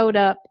it showed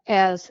up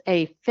as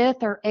a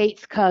 5th or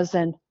 8th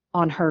cousin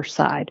on her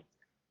side.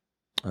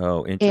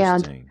 Oh,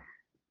 interesting. And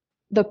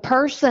the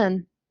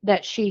person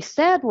that she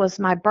said was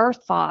my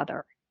birth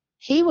father,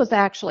 he was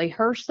actually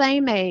her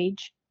same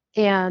age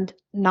and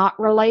not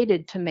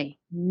related to me.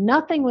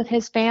 Nothing with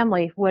his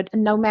family would,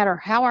 no matter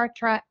how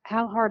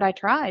hard I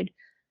tried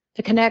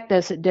to connect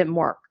this, it didn't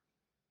work.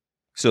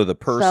 So the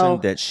person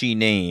that she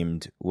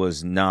named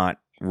was not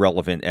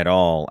relevant at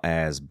all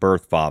as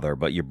birth father,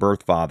 but your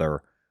birth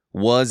father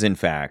was, in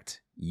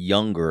fact,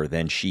 younger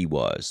than she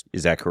was.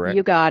 Is that correct?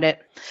 You got it.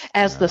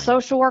 As the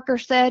social worker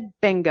said,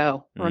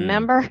 bingo.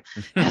 Remember?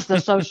 As the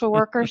social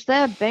worker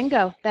said,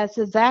 bingo. That's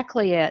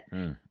exactly it.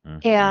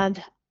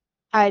 And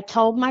I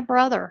told my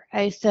brother,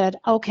 I said,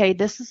 okay,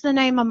 this is the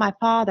name of my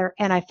father.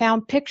 And I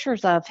found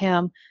pictures of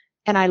him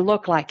and I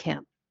look like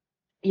him.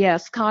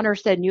 Yes, Connor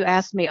said, and you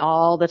ask me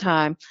all the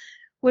time,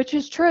 which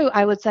is true.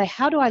 I would say,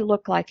 how do I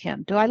look like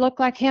him? Do I look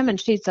like him? And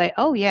she'd say,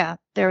 oh, yeah,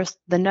 there's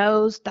the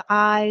nose, the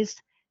eyes.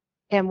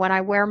 And when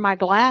I wear my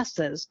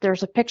glasses,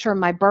 there's a picture of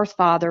my birth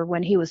father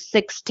when he was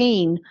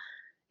 16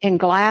 in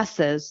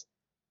glasses.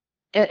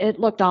 It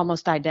looked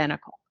almost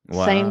identical.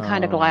 Wow. Same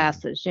kind of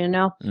glasses,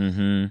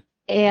 Mm-hmm.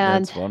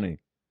 And that's funny.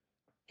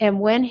 And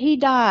when he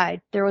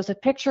died, there was a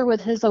picture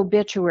with his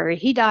obituary.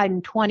 He died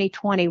in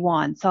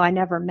 2021, so I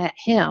never met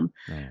him.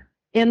 Yeah.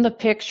 In the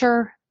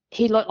picture,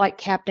 he looked like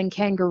Captain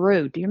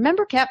Kangaroo. Do you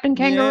remember Captain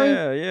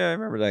Kangaroo? Yeah, I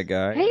remember that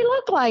guy. He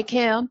looked like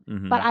him,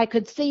 but I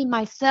could see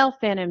myself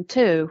in him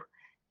too.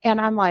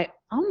 And I'm like,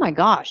 oh my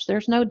gosh,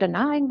 there's no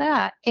denying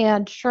that.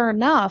 And sure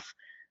enough,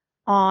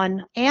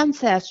 on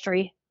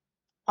Ancestry,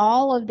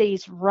 all of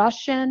these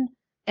Russian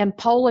and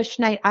Polish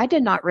names, I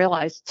did not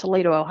realize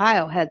Toledo,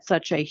 Ohio had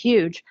such a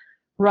huge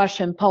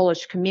Russian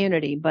Polish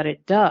community, but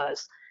it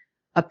does.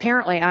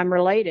 Apparently, I'm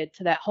related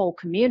to that whole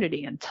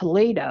community in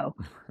Toledo.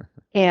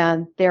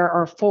 And there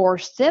are 4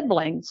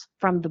 siblings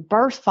from the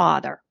birth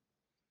father.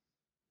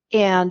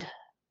 And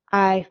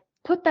I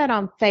put that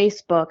on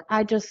Facebook.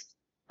 I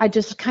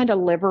just kind of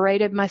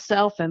liberated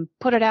myself and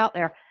put it out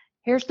there.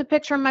 Here's the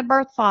picture of my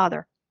birth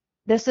father.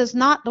 This is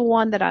not the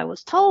one that I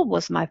was told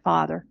was my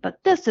father, but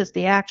this is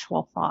the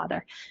actual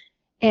father.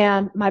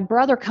 And my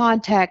brother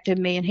contacted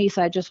me and he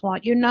said, I just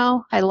want you to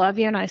know I love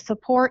you and I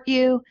support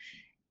you.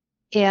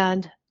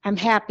 And I'm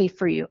happy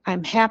for you.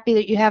 I'm happy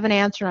that you have an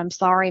answer. I'm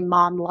sorry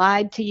Mom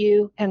lied to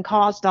you and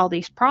caused all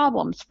these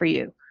problems for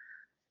you.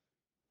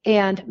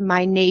 And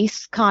my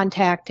niece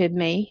contacted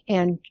me,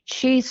 and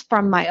she's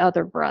from my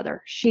other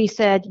brother. She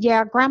said,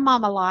 yeah,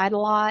 Grandmama lied a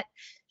lot.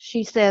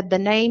 She said the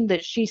name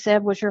that she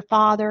said was your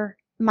father.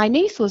 My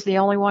niece was the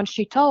only one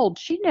she told.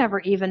 She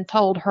never even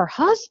told her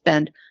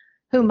husband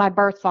who my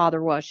birth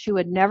father was. She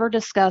would never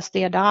discuss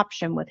the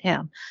adoption with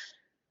him.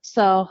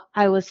 So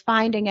I was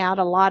finding out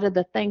a lot of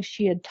the things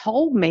she had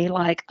told me,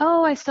 like,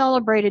 oh, I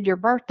celebrated your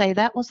birthday.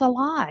 That was a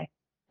lie.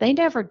 They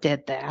never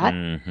did that.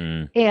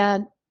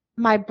 And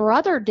my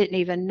brother didn't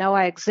even know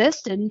I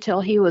existed until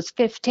he was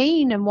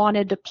 15 and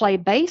wanted to play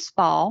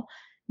baseball,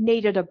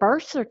 needed a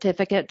birth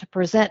certificate to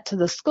present to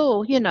the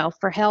school,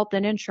 for health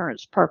and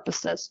insurance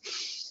purposes.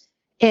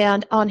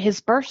 And on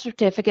his birth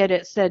certificate,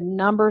 it said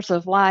numbers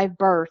of live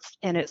births,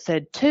 and it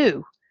said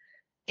 2.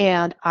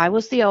 And I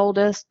was the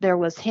oldest. There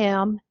was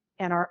him,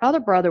 and our other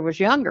brother was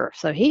younger,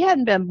 so he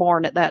hadn't been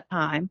born at that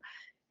time.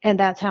 And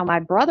that's how my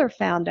brother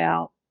found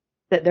out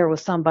that there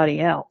was somebody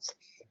else.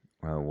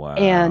 Oh, wow.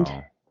 And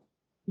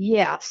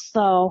Yeah,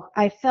 so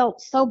I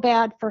felt so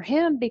bad for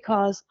him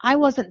because I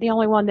wasn't the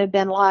only one that had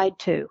been lied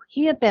to.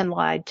 He had been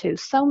lied to.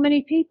 So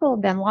many people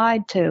have been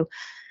lied to.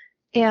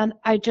 And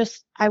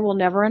I will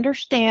never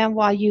understand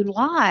why you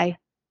lie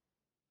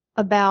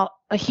about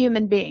a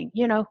human being.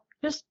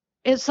 Just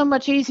it's so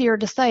much easier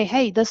to say,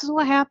 hey, this is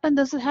what happened.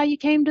 This is how you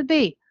came to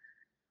be.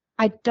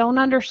 I don't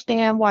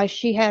understand why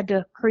she had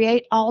to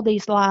create all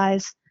these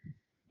lies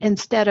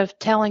instead of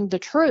telling the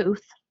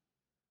truth.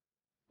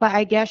 But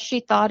I guess she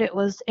thought it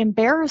was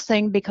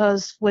embarrassing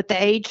because with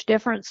the age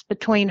difference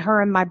between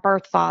her and my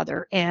birth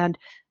father. And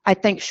I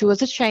think she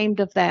was ashamed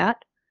of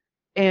that.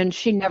 And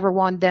she never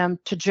wanted them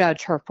to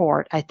judge her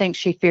for it. I think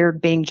she feared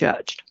being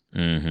judged.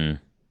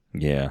 Mm-hmm.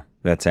 Yeah,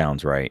 that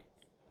sounds right.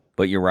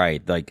 But you're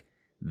right. Like,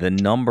 the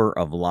number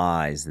of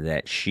lies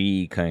that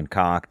she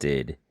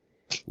concocted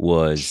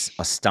was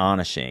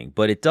astonishing.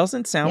 But it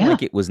doesn't sound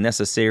like it was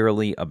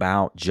necessarily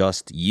about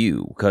just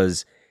you,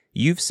 because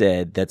you've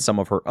said that some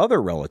of her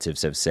other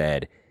relatives have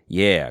said,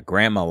 yeah,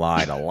 grandma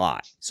lied a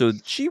lot. So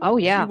she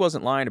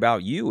wasn't lying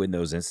about you in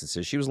those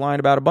instances. She was lying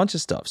about a bunch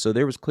of stuff. So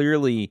there was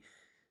clearly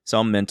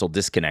some mental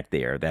disconnect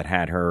there that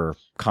had her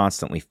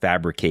constantly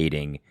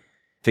fabricating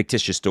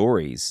fictitious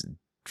stories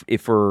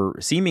for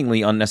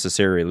seemingly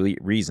unnecessary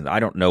reasons. I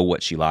don't know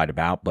what she lied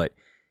about, but,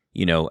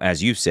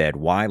 as you said,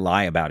 why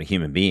lie about a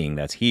human being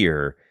that's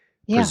here?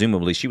 Yeah.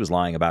 Presumably she was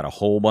lying about a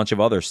whole bunch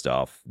of other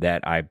stuff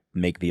that I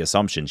make the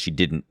assumption she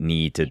didn't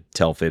need to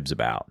tell fibs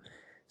about.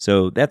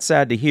 So that's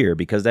sad to hear,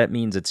 because that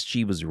means that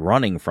she was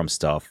running from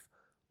stuff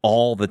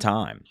all the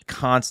time,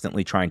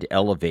 constantly trying to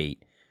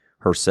elevate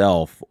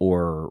herself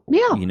or,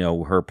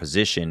 her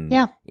position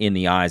in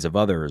the eyes of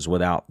others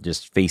without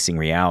just facing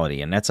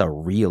reality. And that's a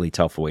really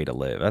tough way to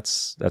live.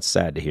 That's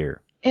sad to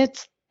hear.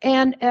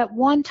 And at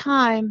one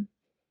time,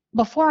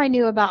 before I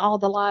knew about all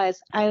the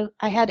lies, I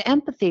had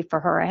empathy for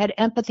her. I had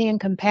empathy and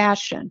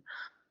compassion,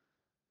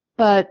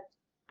 but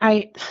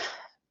I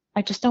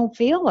just don't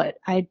feel it.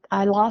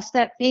 I lost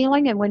that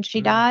feeling. And when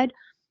she died,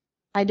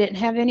 I didn't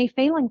have any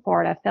feeling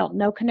for it. I felt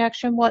no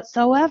connection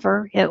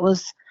whatsoever. It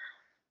was,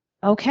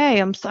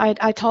 okay,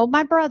 I told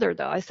my brother,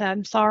 though. I said,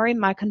 I'm sorry,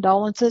 my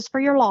condolences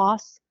for your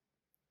loss.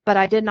 But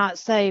I did not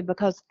say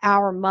because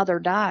our mother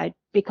died,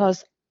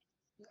 because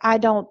I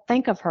don't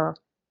think of her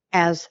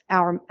as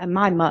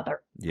my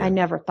mother. Yeah. I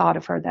never thought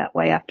of her that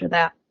way after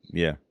that.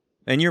 Yeah.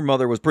 And your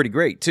mother was pretty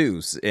great,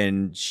 too.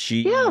 And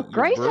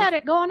Grace had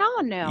it going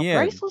on now. Yeah,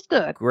 Grace was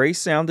good. Grace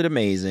sounded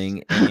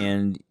amazing,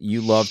 and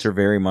you loved her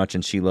very much,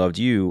 and she loved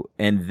you.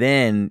 And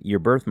then your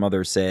birth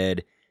mother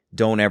said,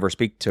 don't ever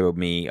speak to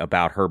me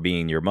about her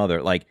being your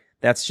mother. Like,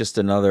 that's just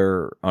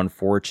another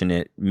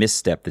unfortunate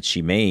misstep that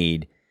she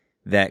made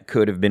that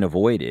could have been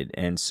avoided.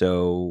 And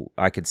so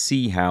I could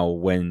see how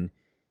when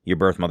your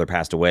birth mother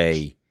passed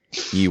away,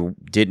 you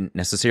didn't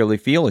necessarily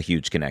feel a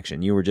huge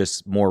connection. You were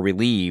just more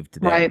relieved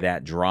that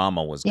that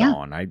drama was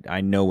gone. I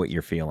know what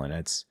you're feeling.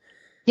 That's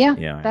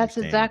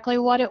exactly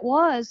what it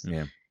was.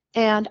 Yeah.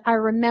 And I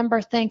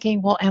remember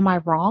thinking, well, am I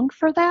wrong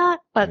for that?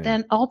 But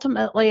then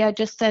ultimately I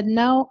just said,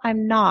 no,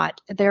 I'm not.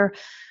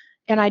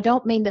 And I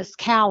don't mean this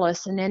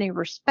callous in any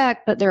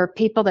respect, but there are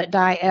people that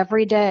die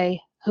every day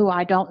who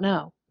I don't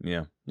know.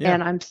 Yeah.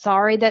 And I'm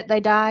sorry that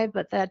they die,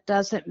 but that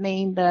doesn't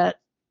mean that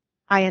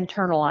I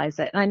internalize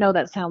it. And I know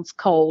that sounds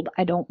cold.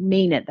 I don't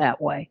mean it that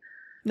way.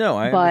 No,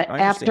 I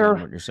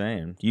understand what you're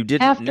saying. You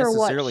didn't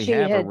necessarily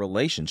have a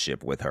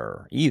relationship with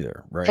her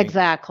either, right?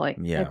 Exactly.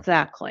 Yeah.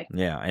 Exactly.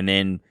 Yeah. And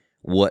then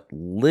what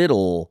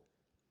little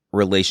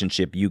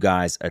relationship you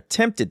guys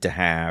attempted to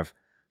have,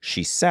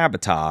 she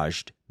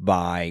sabotaged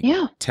by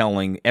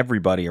telling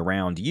everybody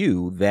around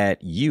you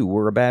that you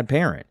were a bad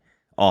parent.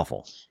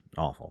 Awful.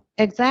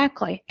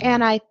 Exactly.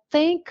 And I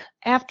think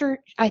after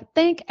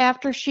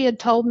she had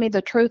told me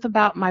the truth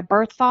about my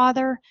birth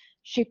father,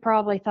 she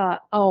probably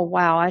thought, oh,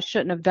 wow, I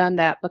shouldn't have done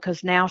that,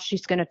 because now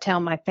she's going to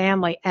tell my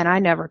family, and I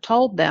never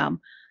told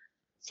them.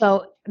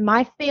 So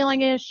my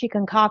feeling is she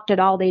concocted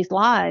all these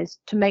lies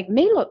to make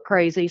me look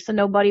crazy, so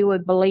nobody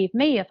would believe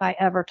me if I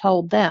ever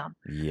told them.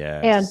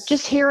 Yes. And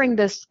just hearing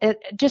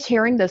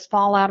this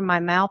fall out of my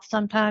mouth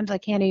sometimes, I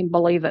can't even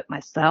believe it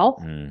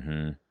myself.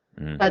 Mm-hmm.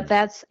 Mm-hmm.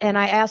 But and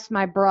I asked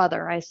my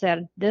brother, I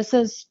said, this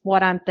is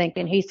what I'm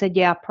thinking. He said,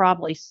 yeah,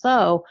 probably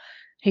so.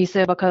 He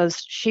said,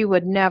 because she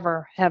would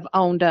never have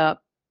owned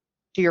up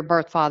to your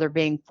birth father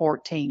being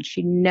 14.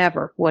 She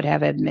never would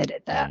have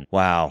admitted that.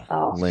 Wow.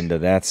 Oh. Linda,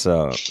 that's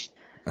a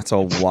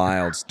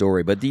wild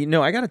story. But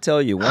I got to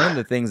tell you, one of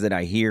the things that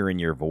I hear in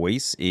your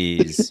voice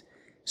is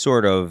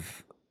sort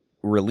of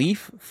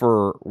relief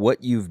for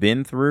what you've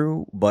been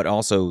through, but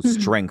also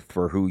strength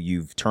for who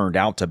you've turned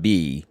out to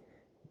be.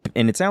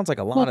 And it sounds like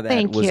a lot of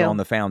that was on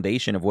the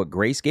foundation of what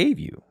Grace gave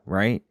you,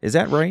 right? Is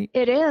that right?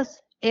 It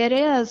is.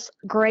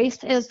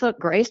 Grace is the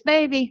Grace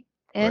baby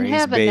in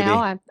heaven baby.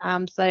 Now,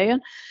 I'm saying.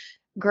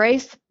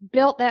 Grace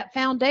built that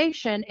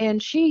foundation,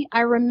 and I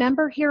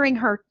remember hearing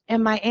her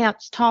and my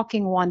aunts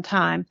talking one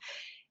time,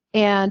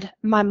 and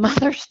my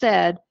mother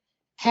said,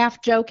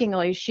 half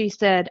jokingly, she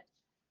said,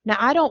 now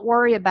I don't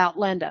worry about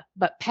Linda,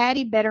 but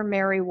Patty better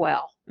marry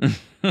well.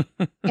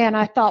 And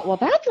I thought, well,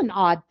 that's an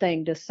odd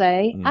thing to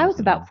say. I was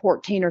about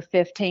 14 or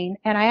 15.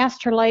 And I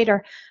asked her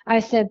later, I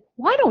said,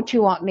 why don't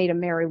you want me to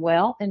marry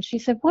well? And she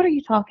said, what are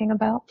you talking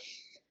about?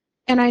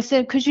 And I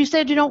said, because you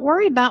said you don't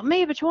worry about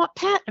me, but you want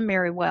Pat to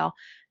marry well.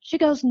 She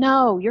goes,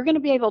 no, you're going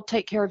to be able to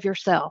take care of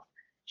yourself.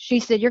 She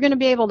said, you're going to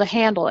be able to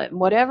handle it. And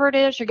whatever it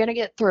is, you're going to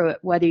get through it.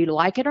 Whether you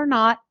like it or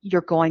not,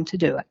 you're going to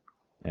do it.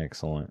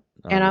 Excellent.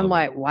 And I'm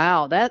like,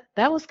 wow, that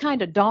was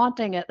kind of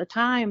daunting at the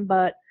time.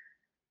 But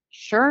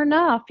sure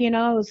enough,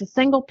 I was a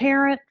single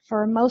parent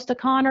for most of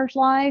Connor's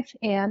life.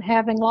 And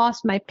having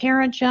lost my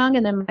parents young,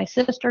 and then my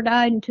sister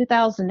died in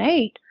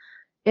 2008,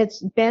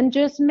 it's been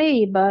just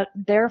me, but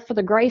there for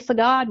the grace of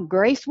God,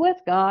 grace with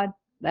God.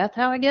 That's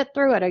how I get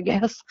through it, I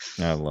guess.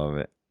 I love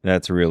it.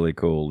 That's really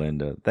cool,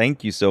 Linda.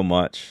 Thank you so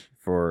much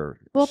for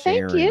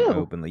sharing thank you.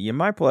 openly. Yeah,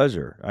 my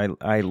pleasure.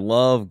 I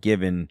love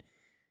giving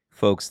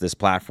folks this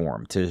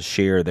platform to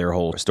share their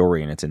whole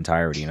story in its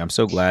entirety, and I'm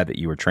so glad that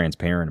you were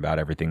transparent about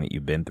everything that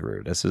you've been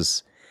through.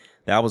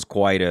 That was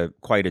quite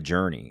a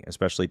journey,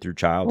 especially through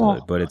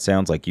childhood, but it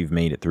sounds like you've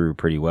made it through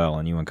pretty well,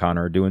 and you and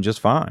Connor are doing just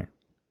fine.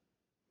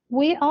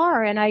 We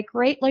are, and I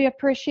greatly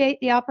appreciate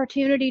the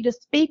opportunity to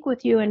speak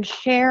with you and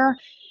share,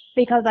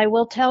 because I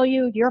will tell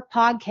you, your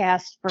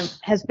podcast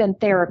has been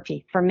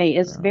therapy for me.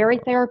 It's very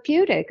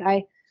therapeutic.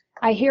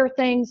 I hear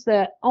things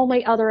that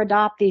only other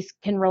adoptees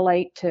can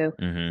relate to.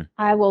 Mm-hmm.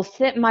 I will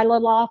sit in my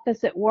little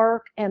office at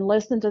work and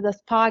listen to this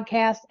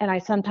podcast, and I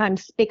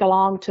sometimes speak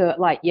along to it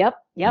like, yep,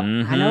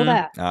 I know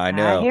that. I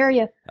know. I hear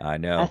you. I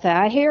know. I say,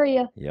 I hear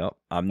you. Yep,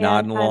 I'm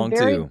nodding along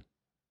too.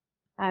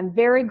 I'm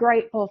very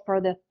grateful for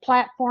the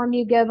platform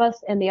you give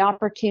us and the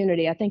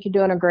opportunity. I think you're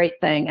doing a great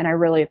thing, and I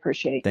really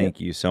appreciate it.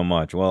 Thank you so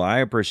much. Well, I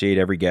appreciate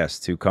every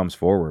guest who comes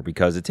forward,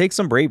 because it takes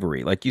some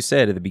bravery. Like you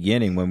said at the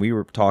beginning when we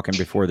were talking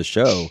before the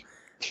show,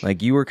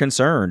 like you were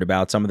concerned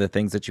about some of the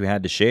things that you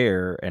had to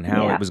share and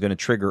how it was going to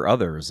trigger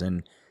others.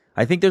 And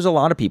I think there's a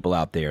lot of people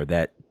out there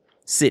that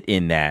sit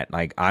in that.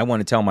 Like, I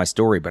want to tell my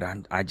story, but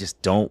I just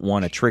don't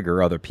want to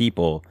trigger other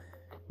people.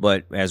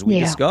 But as we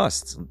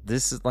discussed,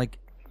 this is like,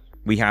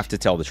 we have to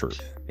tell the truth.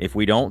 If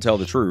we don't tell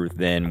the truth,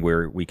 then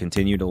we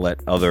continue to let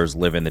others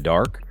live in the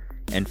dark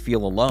and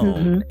feel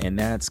alone. And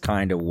that's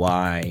kind of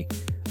why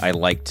I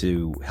like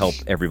to help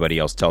everybody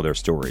else tell their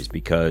stories,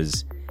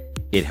 because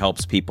it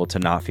helps people to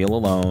not feel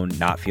alone,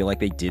 not feel like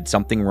they did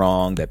something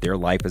wrong, that their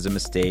life is a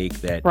mistake,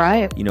 that,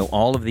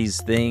 all of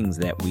these things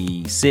that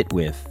we sit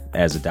with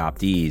as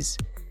adoptees,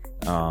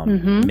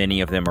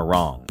 many of them are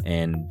wrong.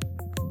 And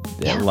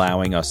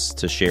allowing us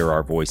to share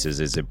our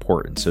voices is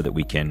important so that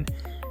we can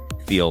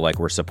feel like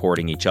we're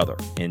supporting each other.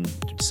 And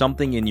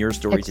something in your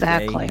story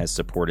today has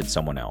supported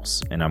someone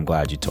else, and I'm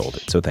glad you told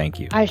it. So thank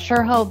you. I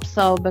sure hope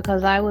so,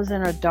 because I was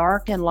in a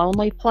dark and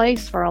lonely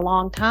place for a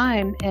long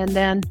time. And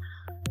then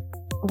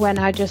when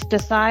I just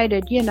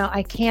decided,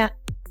 I can't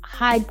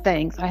hide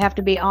things. I have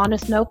to be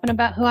honest and open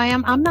about who I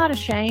am. I'm not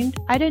ashamed.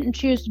 I didn't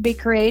choose to be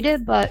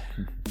created, but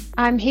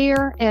I'm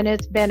here, and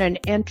it's been an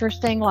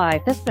interesting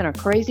life. It's been a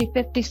crazy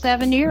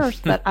 57 years,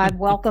 but I'd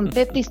welcome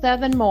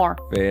 57 more.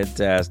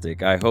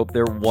 Fantastic. I hope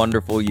they're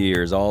wonderful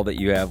years, all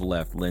that you have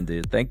left,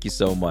 Linda. Thank you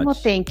so much. Well,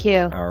 thank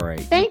you. All right.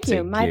 Thank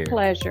you. My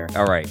pleasure.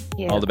 All right.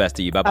 All the best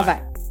to you. Bye-bye.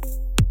 Bye-bye.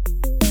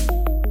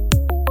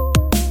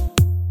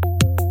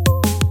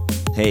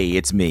 Hey,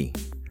 it's me.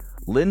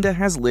 Linda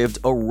has lived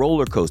a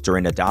roller coaster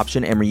in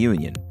adoption and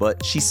reunion,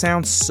 but she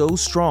sounds so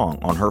strong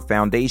on her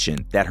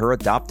foundation that her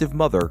adoptive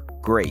mother,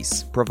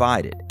 Grace,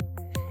 provided.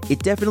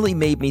 It definitely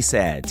made me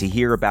sad to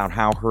hear about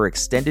how her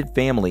extended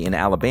family in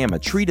Alabama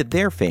treated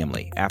their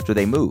family after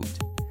they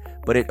moved.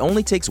 But it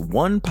only takes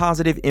one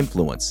positive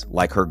influence,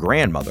 like her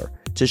grandmother,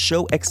 to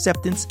show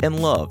acceptance and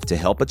love to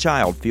help a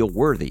child feel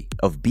worthy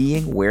of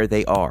being where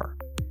they are.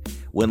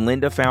 When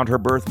Linda found her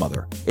birth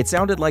mother, it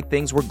sounded like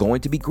things were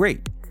going to be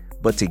great.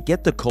 But to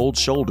get the cold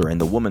shoulder in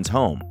the woman's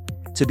home,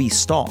 to be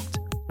stalked,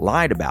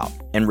 lied about,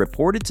 and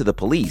reported to the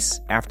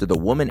police after the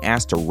woman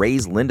asked to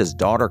raise Linda's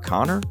daughter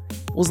Connor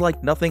was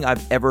like nothing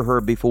I've ever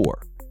heard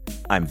before.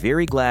 I'm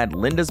very glad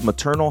Linda's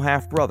maternal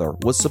half-brother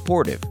was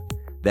supportive,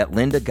 that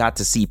Linda got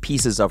to see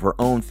pieces of her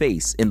own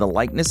face in the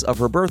likeness of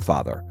her birth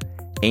father,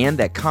 and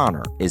that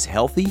Connor is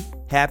healthy,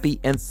 happy,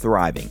 and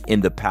thriving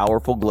in the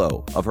powerful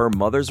glow of her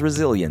mother's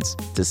resilience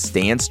to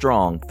stand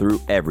strong through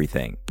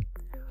everything.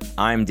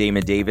 I'm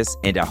Damon Davis,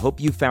 and I hope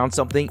you found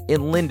something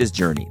in Linda's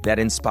journey that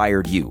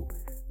inspired you,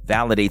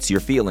 validates your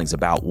feelings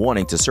about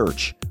wanting to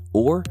search,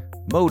 or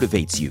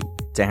motivates you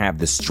to have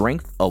the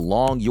strength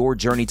along your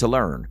journey to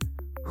learn,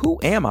 who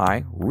am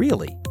I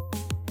really?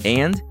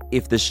 And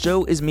if the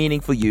show is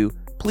meaningful to you,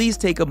 please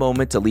take a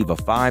moment to leave a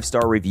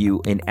 5-star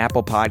review in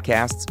Apple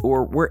Podcasts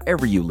or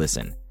wherever you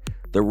listen.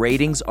 The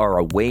ratings are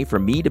a way for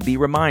me to be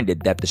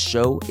reminded that the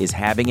show is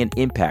having an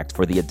impact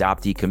for the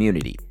adoptee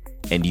community,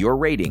 and your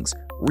ratings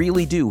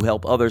really do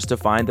help others to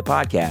find the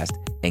podcast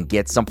and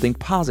get something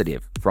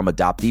positive from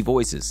adoptee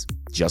voices,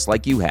 just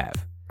like you have.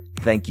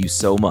 Thank you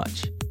so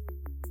much.